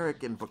 fuck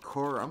Merrick and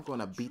Bakura. I'm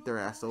gonna beat their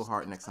ass so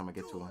hard next time I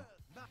get to them.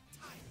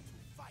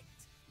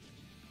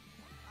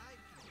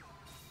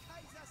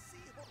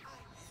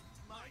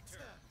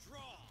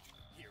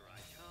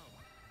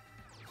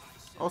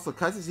 Also,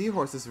 Kaiser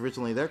Seahorse is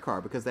originally their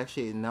card because they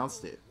actually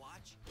announced it.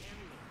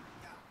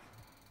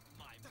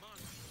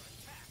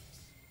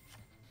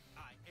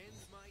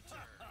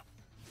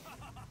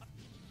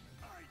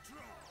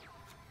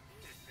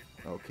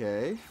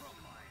 Okay.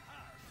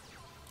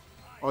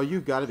 Oh,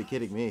 you gotta be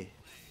kidding me.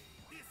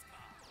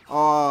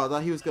 Oh, I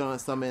thought he was gonna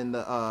summon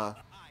the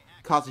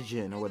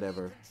Katsujin or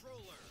whatever.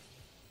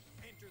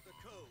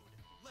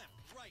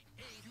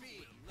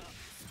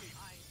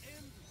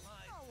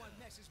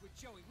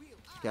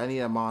 Okay, I need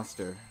a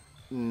monster.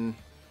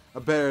 A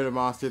better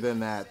monster than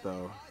that,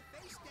 though.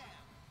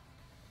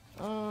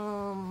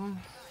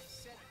 I'm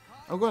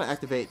going to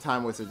activate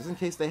Time Wizard just in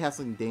case they have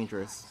something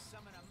dangerous.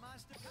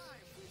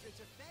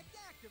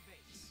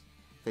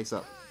 Face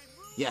up.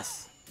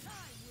 Yes.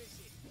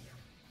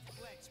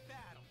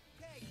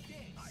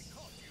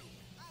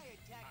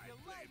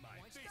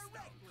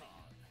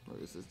 What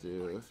does this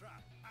do?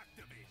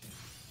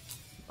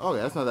 Oh,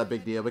 yeah, that's not that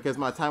big deal because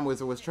my Time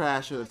Wizard was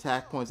trash with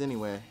attack points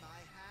anyway.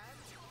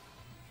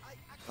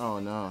 Oh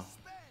no.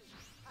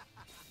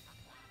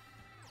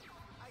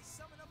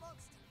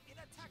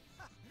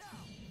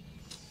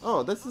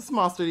 Oh, this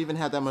monster even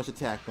had that much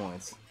attack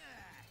points.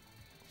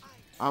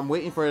 I'm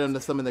waiting for them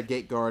to summon the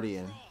Gate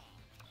Guardian.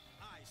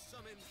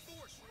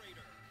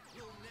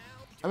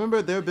 I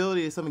remember their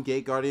ability to summon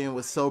Gate Guardian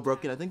was so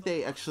broken. I think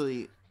they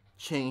actually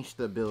changed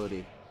the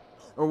ability.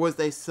 Or was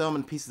they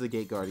summon pieces of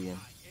Gate Guardian?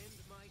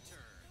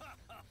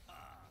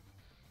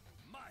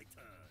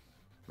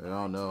 I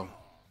don't know.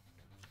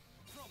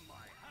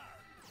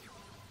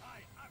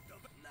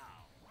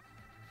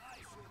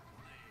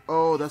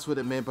 Oh, that's what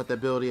it meant, but the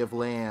ability of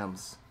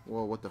lambs.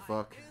 Whoa, what the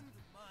fuck?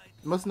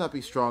 It must not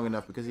be strong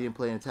enough because he didn't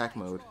play in attack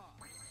mode.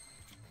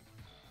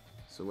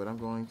 So what I'm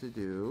going to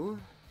do...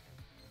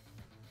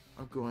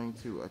 I'm going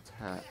to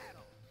attack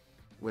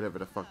whatever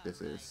the fuck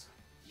this is.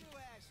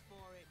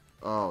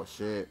 Oh,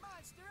 shit.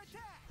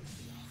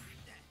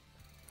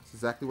 That's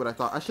exactly what I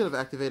thought. I should have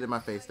activated my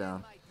face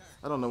down.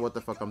 I don't know what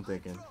the fuck I'm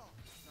thinking.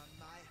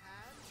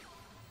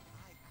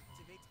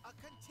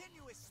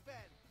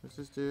 What's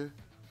this do?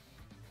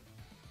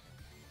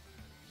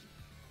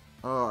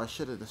 Oh, I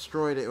should have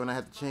destroyed it when I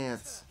had the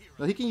chance.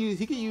 No, he can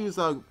use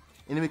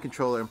enemy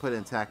controller and put it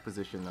in attack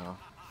position though.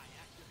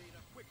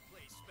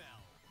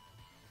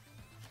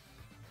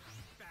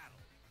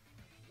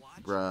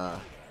 Bruh.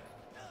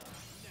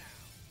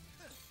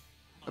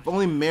 If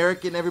only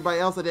Merrick and everybody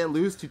else I didn't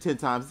lose to 10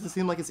 times. It doesn't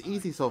seem like it's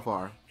easy so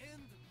far.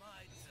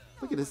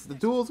 Look at this. The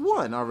duel's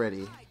won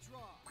already.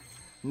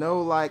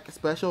 No like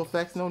special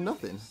effects, no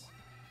nothing.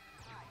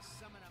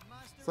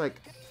 It's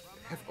like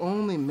if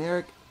only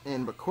Merrick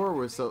and Bakura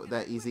were so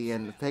that easy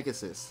and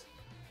Pegasus.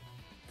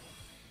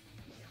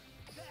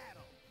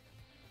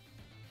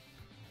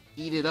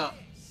 Eat it up.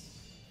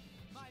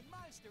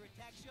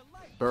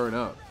 Burn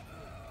up.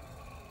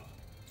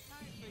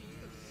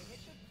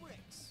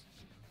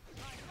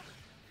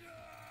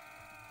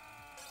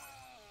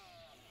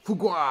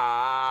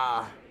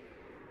 Fugua!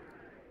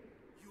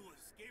 You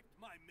escaped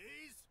my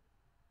maze?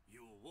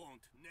 You won't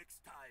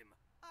next time.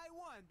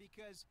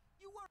 because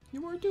you were.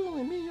 You were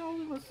dueling me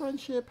only with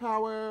friendship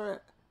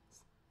power.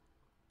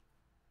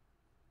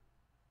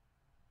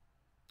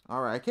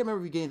 Alright, I can't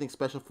remember if you get anything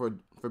special for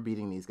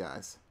beating these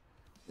guys.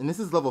 And this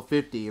is level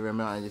 50,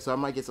 remind you, so I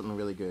might get something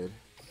really good.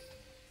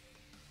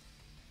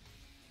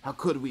 How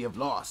could we have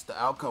lost?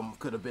 The outcome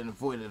could have been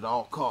avoided at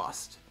all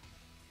cost.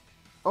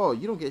 Oh,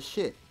 you don't get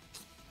shit.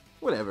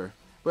 Whatever.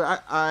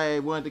 But I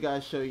wanted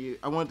to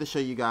show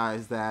you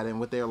guys that and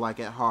what they're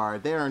like at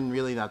hard. They're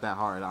really not that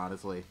hard,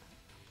 honestly.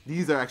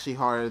 These are actually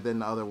harder than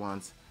the other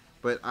ones.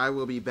 But I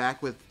will be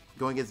back with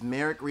going against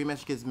Merrick,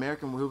 rematch against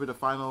Merrick, and whoever the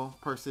final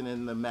person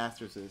in the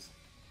Masters is.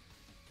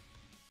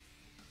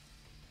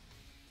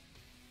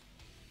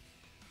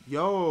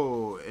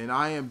 Yo, and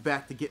I am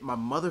back to get my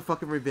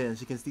motherfucking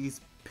revenge against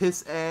these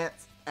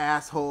piss-ass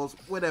assholes,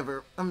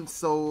 whatever. I'm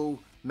so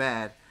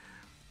mad.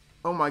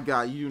 Oh my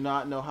god, you do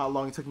not know how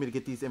long it took me to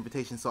get these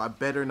invitations, so I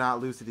better not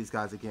lose to these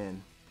guys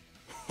again.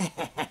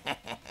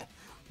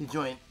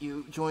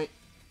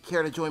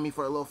 Care to join me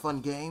for a little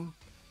fun game?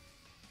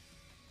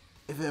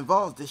 If it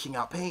involves dishing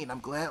out pain, I'm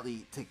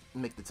gladly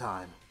make the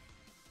time.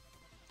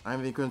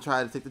 I'm even going to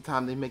try to take the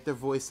time to make their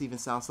voice even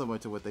sound similar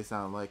to what they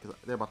sound like, because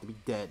they're about to be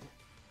dead.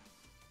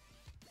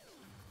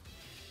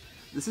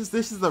 This is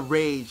the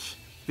rage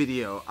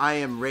video. I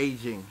am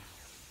raging.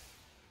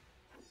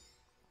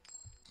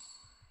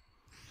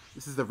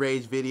 This is the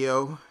rage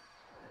video.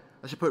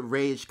 I should put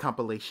rage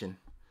compilation.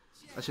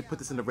 I should put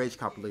this in the rage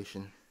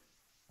compilation.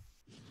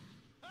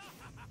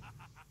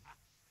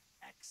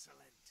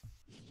 Excellent.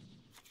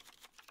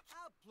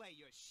 I'll play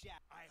your shot.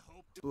 I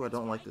hope. Ooh, I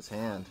don't like this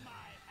hand.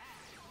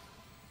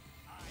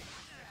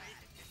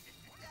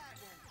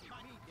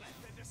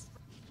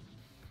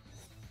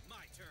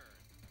 My turn.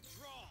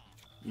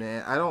 Draw.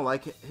 Man, I don't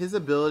like his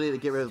ability to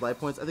get rid of life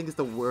points. I think it's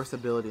the worst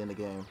ability in the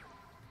game.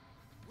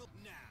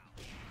 Now,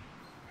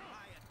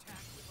 I attack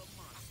with a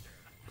monster.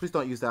 Please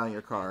don't use that on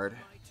your card. My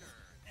turn.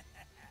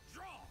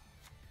 Draw.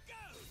 Go.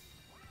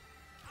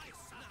 I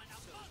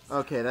summon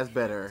Okay, that's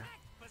better.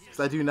 Because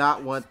I do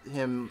not want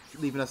him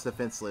leaving us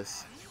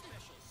defenseless.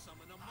 special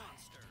summon a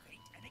monster.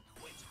 And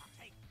equip.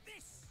 Take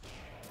this.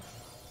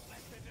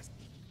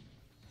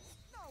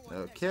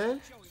 Okay.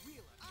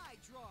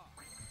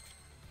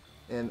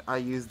 And I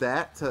use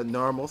that to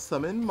normal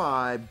summon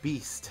my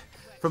beast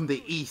from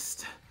the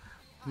east.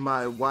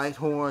 My white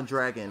horn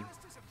dragon.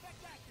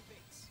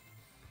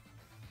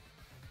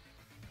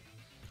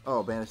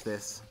 Oh, banish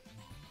this.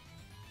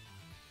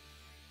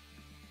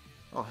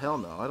 Oh, hell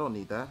no. I don't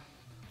need that.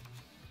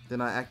 Then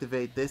I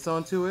activate this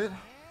onto it.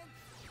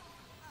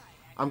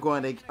 I'm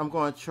going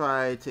to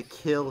try to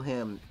kill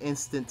him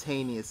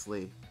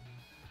instantaneously.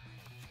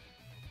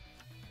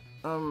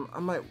 I'm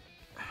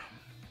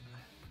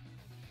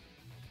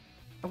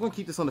gonna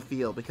keep this on the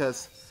field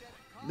because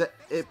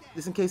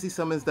just in case he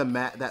summons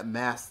that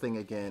mass thing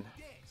again.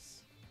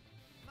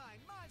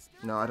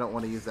 No, I don't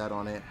want to use that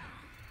on it.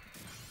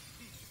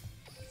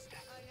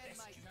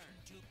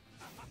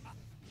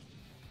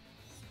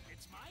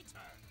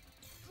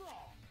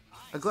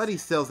 I'm glad he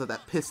sells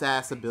that piss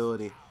ass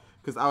ability,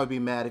 because I would be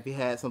mad if he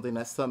had something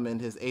that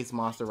summoned his ace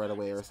monster right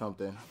away or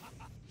something.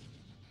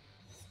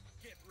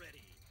 Get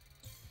ready.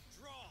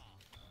 Draw.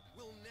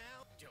 Will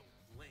now don't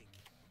blink.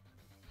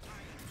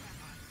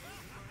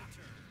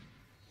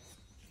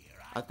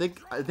 I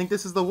think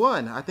this is the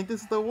one. I think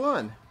this is the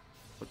one.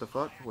 What the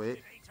fuck?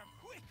 Wait.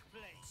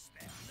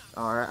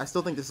 Alright, I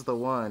still think this is the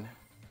one.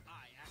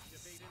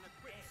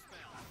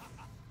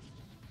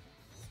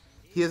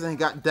 He hasn't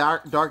got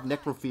dark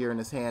necrophear in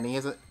his hand. He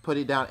hasn't put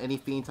it down any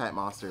fiend type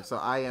monster. So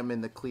I am in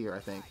the clear, I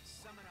think.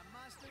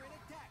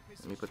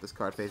 Let me put this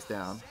card face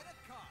down.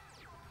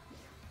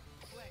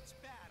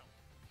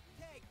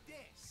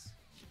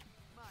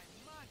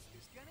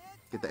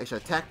 Get the extra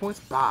attack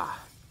points. Bah.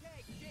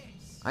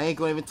 I ain't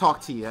gonna even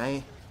talk to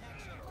you.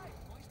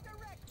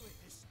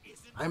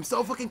 I'm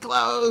so fucking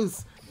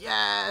close.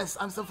 Yes,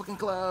 I'm so fucking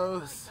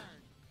close.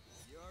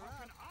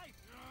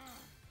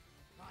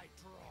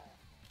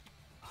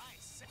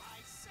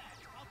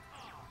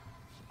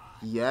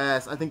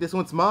 Yes, I think this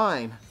one's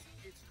mine.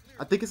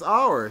 I think it's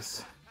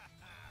ours.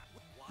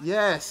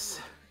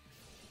 Yes.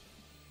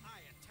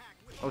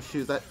 Oh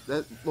shoot, that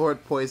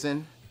Lord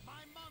Poison.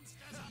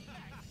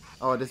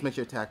 Oh, this makes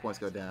your attack points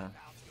go down.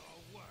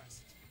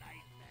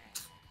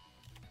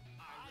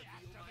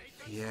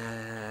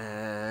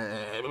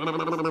 Yeah.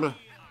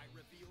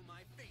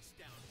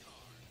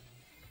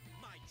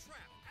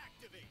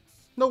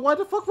 No, why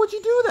the fuck would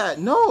you do that?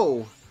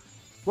 No.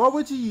 Why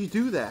would you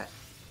do that?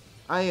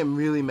 I am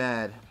really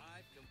mad.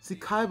 See,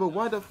 Kaiba,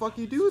 why the fuck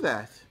you do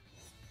that?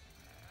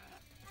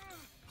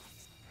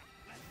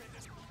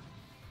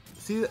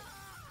 See,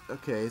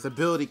 okay, his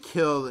ability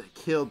killed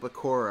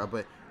Bakura,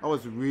 but I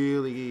was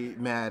really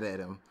mad at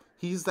him.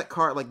 He used that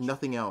card like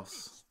nothing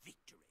else.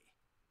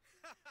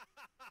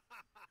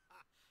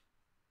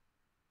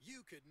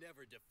 You could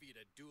never defeat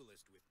a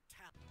duelist with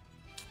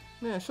talent.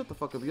 Man, shut the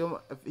fuck up.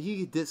 If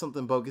he did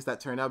something bogus that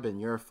turned out been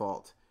your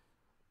fault.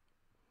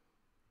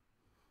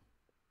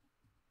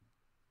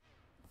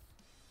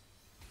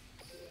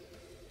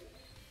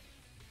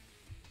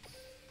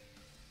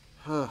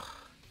 Ugh.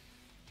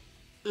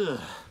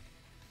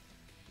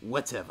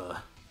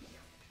 Whatever.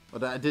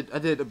 Oh, I did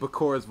a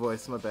Bakora's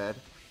voice, my bad.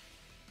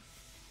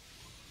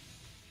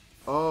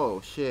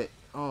 Oh shit.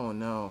 Oh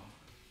no.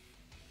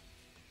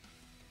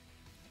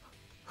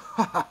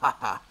 Ha ha ha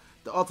ha.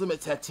 The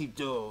ultimate tag team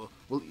duel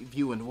will leave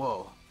you in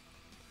woe.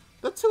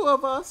 The two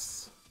of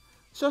us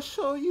shall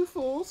show you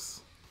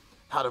fools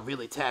how to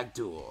really tag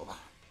duel.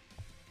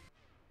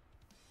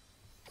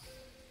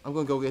 I'm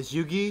gonna go against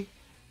Yugi,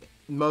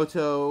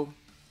 Moto,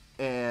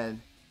 and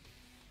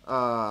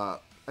a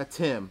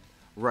Tim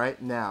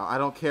right now. I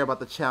don't care about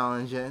the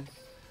challenging.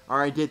 I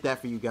already did that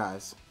for you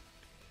guys.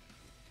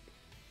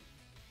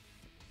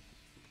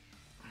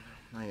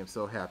 I am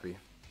so happy.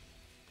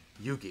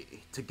 Yugi,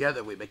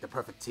 together we make the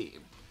perfect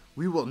team.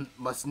 We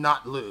must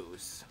not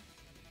lose.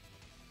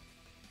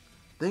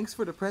 Thanks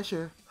for the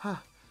pressure. Huh.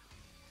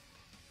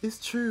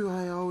 It's true,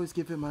 I always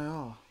give it my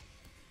all.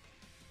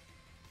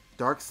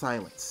 Dark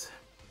silence.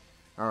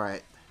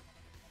 Alright.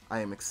 I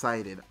am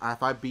excited.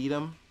 If I beat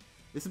him,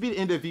 this will be the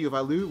end of the video. If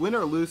I win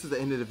or lose is the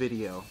end of the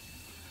video.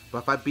 But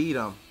if I beat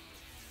him,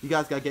 you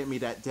guys gotta get me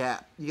that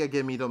dap. You gotta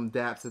give me them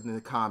daps in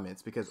the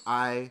comments because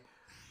I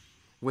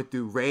went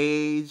through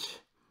rage.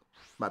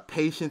 My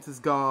patience is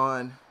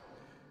gone.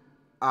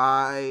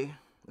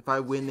 If I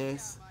win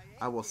this,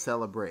 I will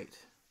celebrate.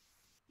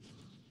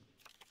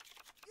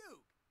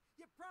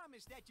 You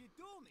promised that you'd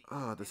duel me.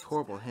 Oh, this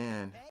horrible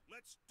hand.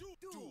 Let's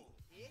duel.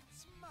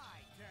 It's my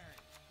turn.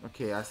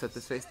 Okay, I set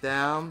this face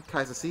down.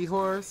 Kaiser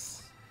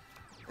Seahorse.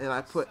 And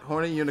I put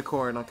Horny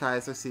Unicorn on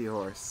Kaiser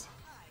Seahorse.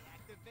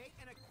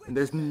 And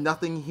there's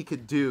nothing he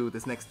could do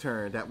this next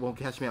turn that won't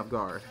catch me off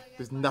guard.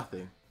 There's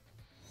nothing.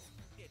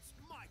 It's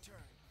my turn.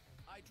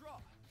 I draw.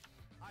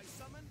 I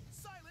summon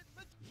Silent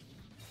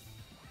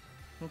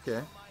Okay. my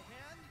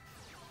hand.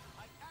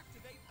 I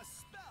activate a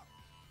spell.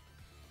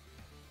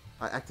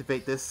 I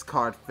activate this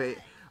card,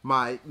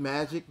 my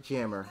Magic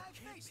Jammer.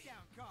 Face down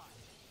card.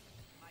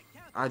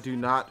 I do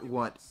not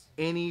want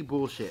any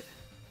bullshit.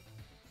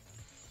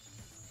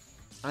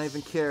 I don't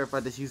even care if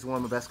I just use one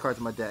of my best cards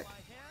in my deck.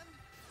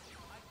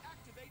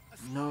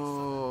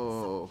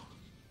 No.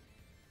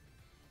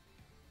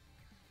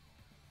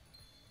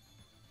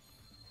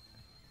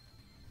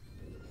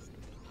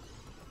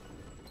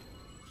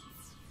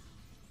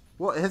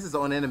 What, it has its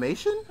own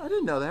animation? I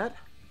didn't know that.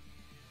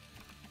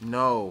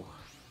 No.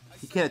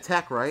 He can't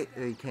attack, right?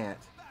 He can't.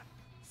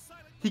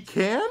 He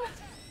can?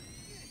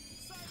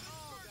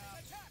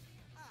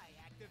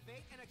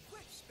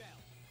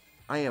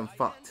 I am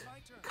fucked.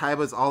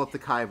 Kaiba's all up to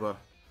Kaiba.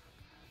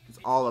 It's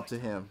all up to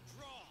him.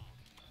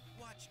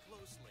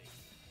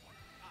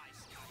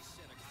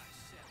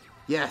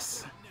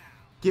 Yes!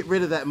 Get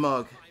rid of that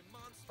mug.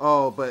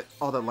 Oh, but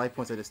all the life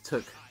points I just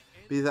took.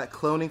 Because that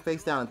cloning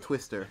face down and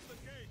Twister.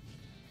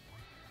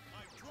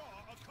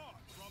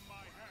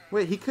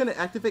 Wait, he couldn't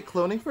activate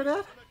cloning for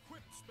that?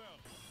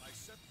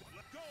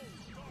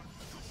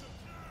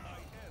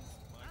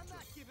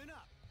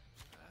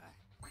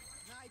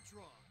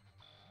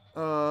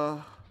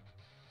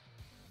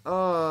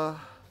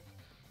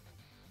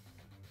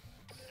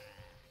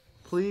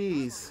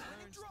 Please.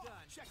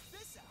 Check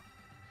this out.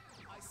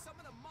 I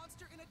summon a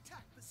monster in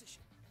attack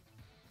position.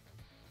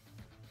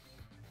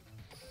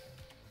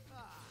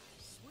 Ah,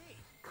 sweet.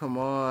 Come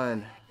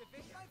on.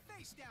 Activate my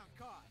face down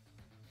card.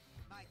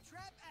 My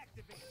trap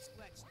activates.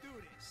 Let's do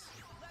this.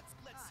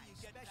 Let's see you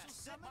get that.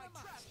 Summon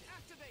my trap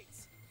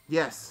activates.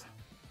 Yes.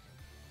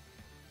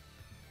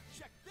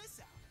 Check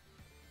this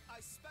out. I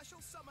special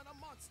summon a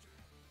monster.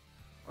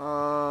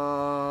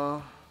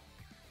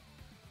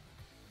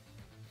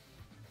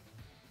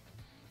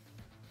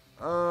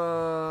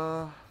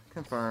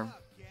 Confirm.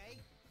 Okay.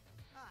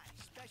 I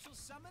special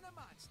summon a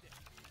monster.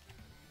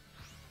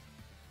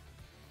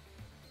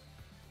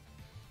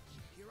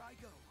 Here I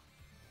go.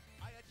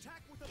 I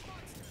attack with a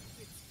monster.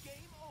 It's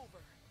game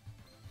over.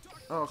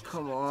 Dark Oh,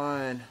 come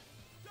on.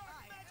 Dark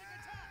magic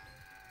attack.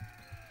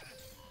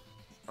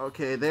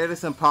 Okay, they're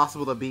just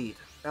impossible to beat.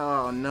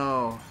 Oh,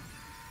 no.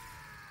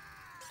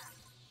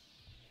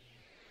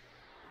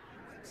 You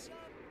win some,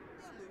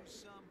 you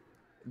lose some.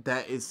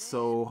 That is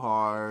so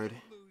hard.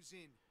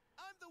 Losing.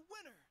 I'm the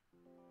winner.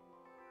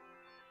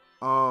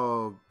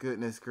 Oh,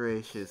 goodness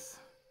gracious.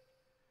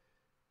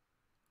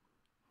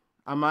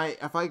 I might,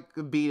 if I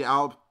could beat it,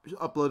 I'll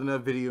upload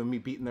another video of me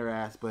beating their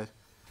ass, but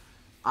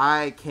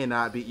I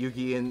cannot beat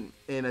Yugi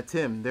and a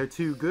Tim. They're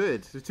too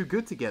good. They're too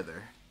good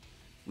together.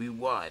 We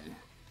won.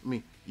 I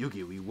mean,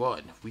 Yugi, we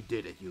won. We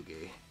did it,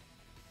 Yugi.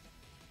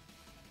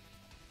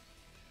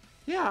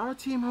 Yeah, our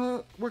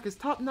team work is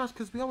top-notch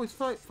because we always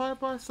fight side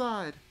by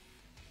side.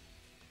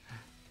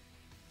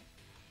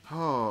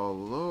 Oh,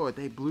 Lord,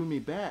 they blew me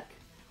back.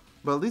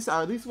 But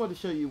I at least wanted to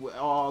show you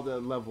all the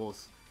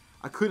levels.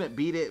 I couldn't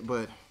beat it,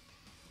 but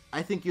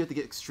I think you have to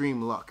get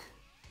extreme luck.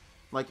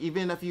 Like,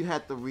 even if you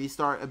had the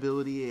restart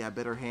ability, a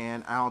better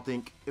hand, I don't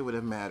think it would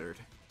have mattered.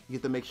 You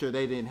have to make sure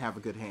they didn't have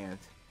a good hand.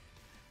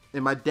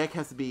 And my deck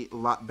has to be a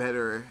lot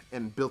better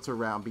and built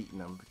around beating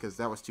them, because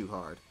that was too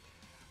hard.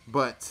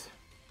 But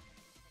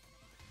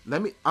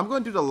I'm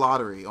going to do the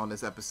lottery on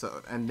this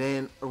episode, and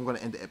then I'm going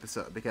to end the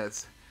episode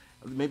because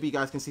maybe you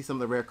guys can see some of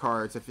the rare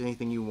cards if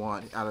anything you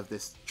want out of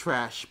this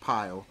trash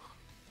pile.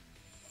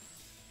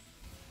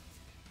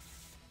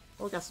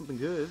 Oh, I got something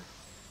good.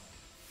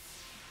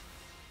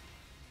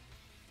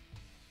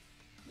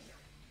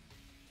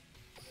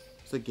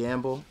 It's a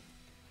gamble.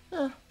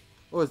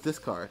 What is this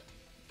card?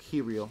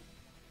 Key reel.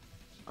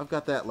 I've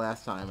got that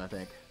last time, I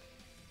think.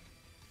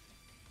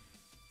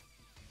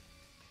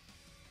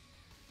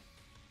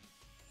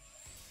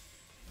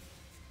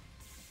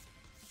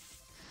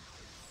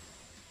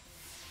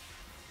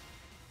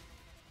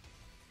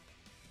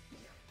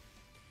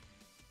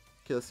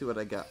 Okay, let's see what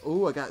I got.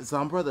 Oh, I got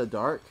Zombra the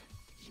Dark.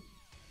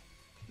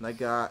 And I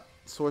got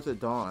Swords at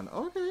Dawn.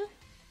 Okay.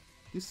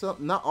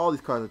 Not all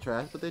these cards are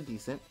trash, but they're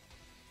decent.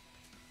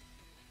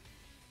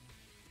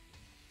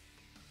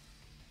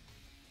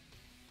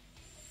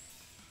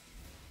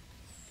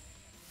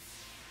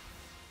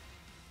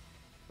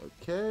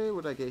 Okay,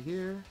 what did I get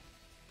here?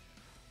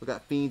 We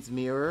got Fiend's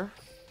Mirror.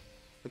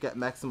 We got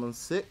Maximum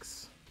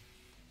 6.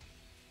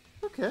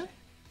 Okay.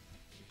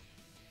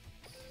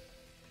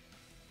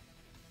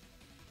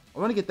 I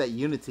want to get that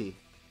Unity.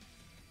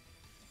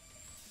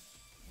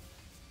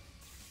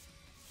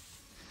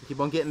 Keep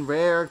on getting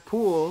rare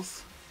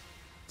pools.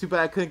 Too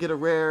bad I couldn't get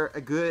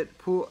a good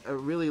pool, a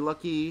really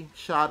lucky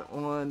shot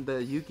on the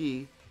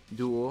Yugi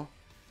duel.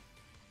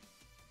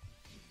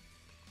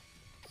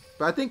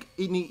 But I think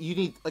you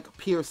need like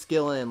pure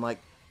skill and like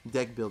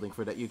deck building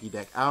for that Yugi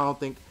deck. I don't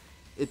think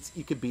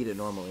you could beat it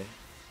normally.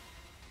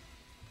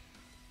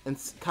 And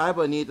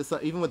Kaiba needed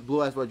to, even with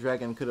Blue Eyes White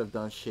Dragon, could have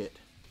done shit.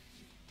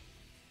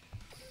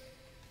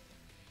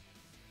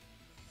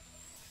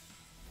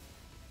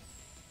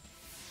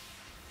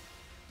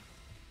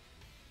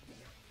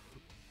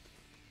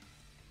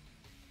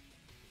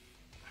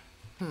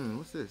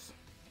 What's this?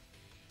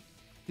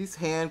 These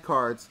hand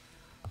cards,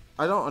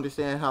 I don't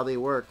understand how they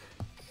work.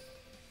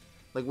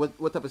 Like,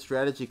 what type of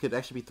strategy could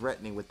actually be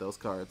threatening with those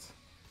cards?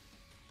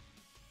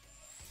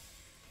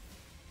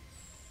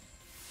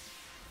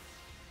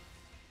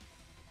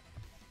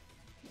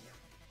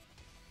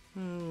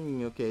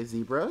 Okay,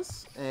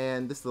 Zebras.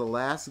 And this is the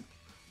last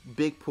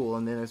big pool,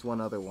 and then there's one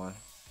other one.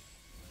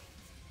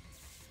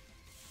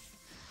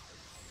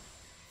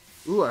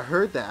 Ooh, I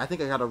heard that. I think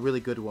I got a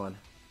really good one.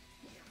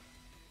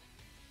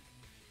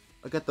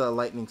 I got the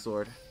lightning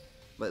sword.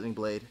 Lightning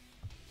blade.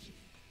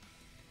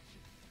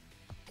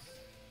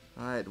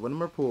 Alright, one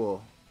more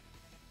pool.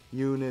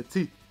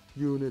 Unity.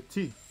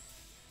 Unity.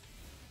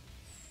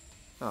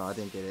 Oh, I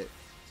didn't get it.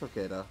 It's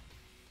okay, though.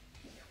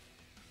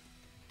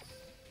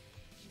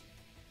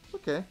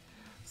 Okay.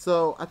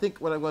 So, I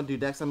think what I'm going to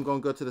do next, I'm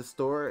going to go to the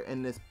store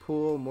and this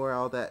pull more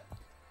out that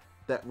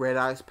Red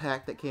Eyes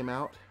pack that came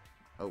out.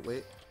 Oh,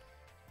 wait.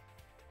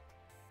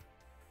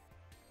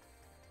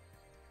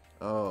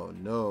 Oh,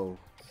 no.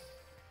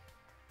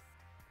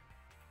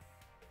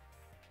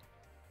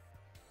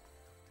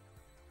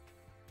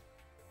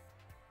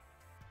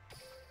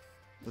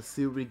 Let's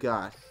see what we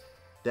got.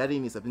 Daddy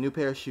needs a new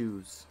pair of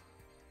shoes.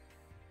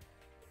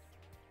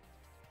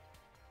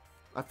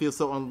 I feel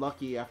so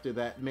unlucky after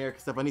that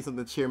American stuff. I need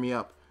something to cheer me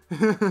up.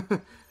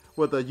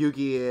 With the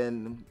Yugi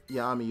and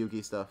Yami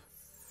Yugi stuff.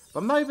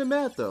 But I'm not even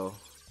mad though.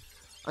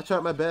 I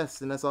tried my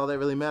best and that's all that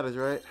really matters,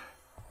 right?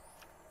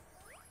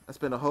 I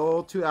spent a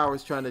whole 2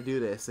 hours trying to do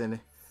this and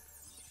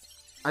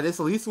I just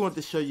at least wanted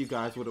to show you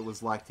guys what it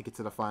was like to get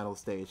to the final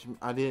stage.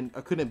 I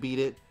couldn't beat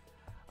it.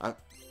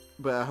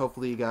 But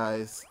hopefully you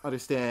guys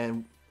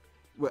understand.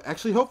 Well,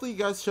 actually, hopefully you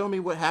guys show me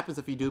what happens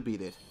if you do beat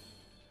it.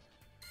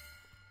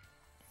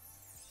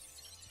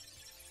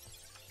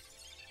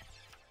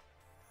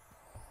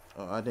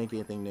 Oh, I didn't get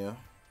anything new.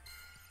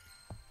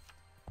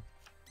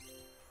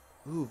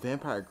 Ooh,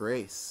 Vampire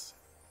Grace.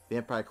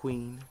 Vampire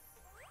Queen.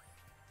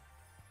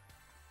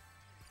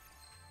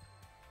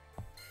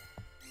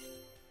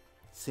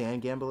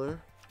 Sand Gambler.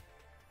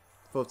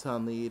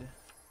 Photon Lead.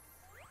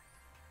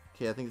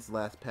 Okay, I think it's the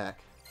last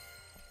pack.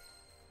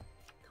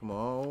 Come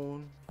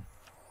on.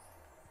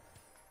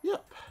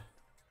 Yep.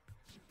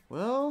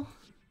 Well,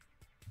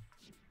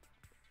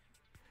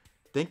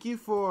 thank you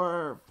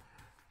for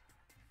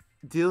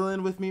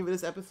dealing with me with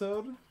this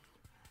episode.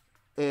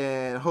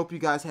 And I hope you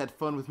guys had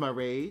fun with my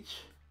rage.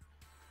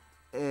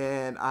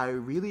 And I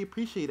really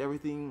appreciate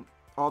everything,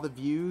 all the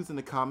views and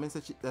the comments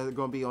that are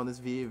going to be on this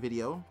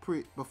video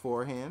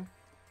beforehand.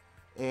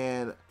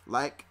 And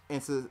like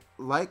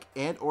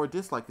and or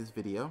dislike this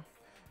video.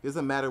 It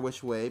doesn't matter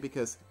which way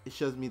because it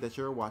shows me that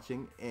you're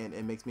watching and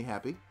it makes me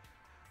happy.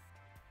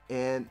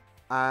 And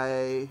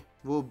I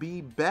will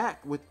be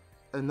back with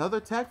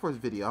another Tag Force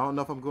video. I don't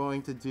know if I'm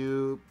going to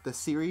do the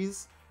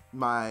series,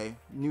 my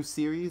new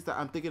series that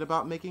I'm thinking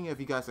about making.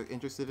 If you guys are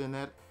interested in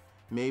that,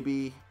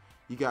 maybe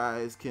you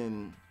guys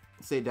can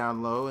say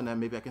down low and then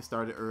maybe I can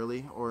start it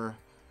early. Or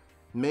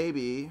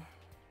maybe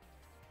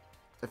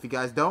if you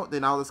guys don't,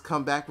 then I'll just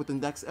come back with the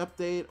next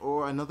update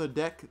or another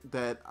deck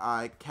that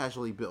I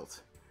casually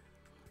built.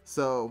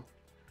 So,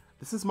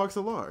 this is Mark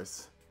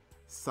Solars,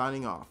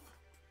 signing off.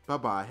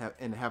 Bye-bye,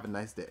 and have a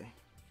nice day.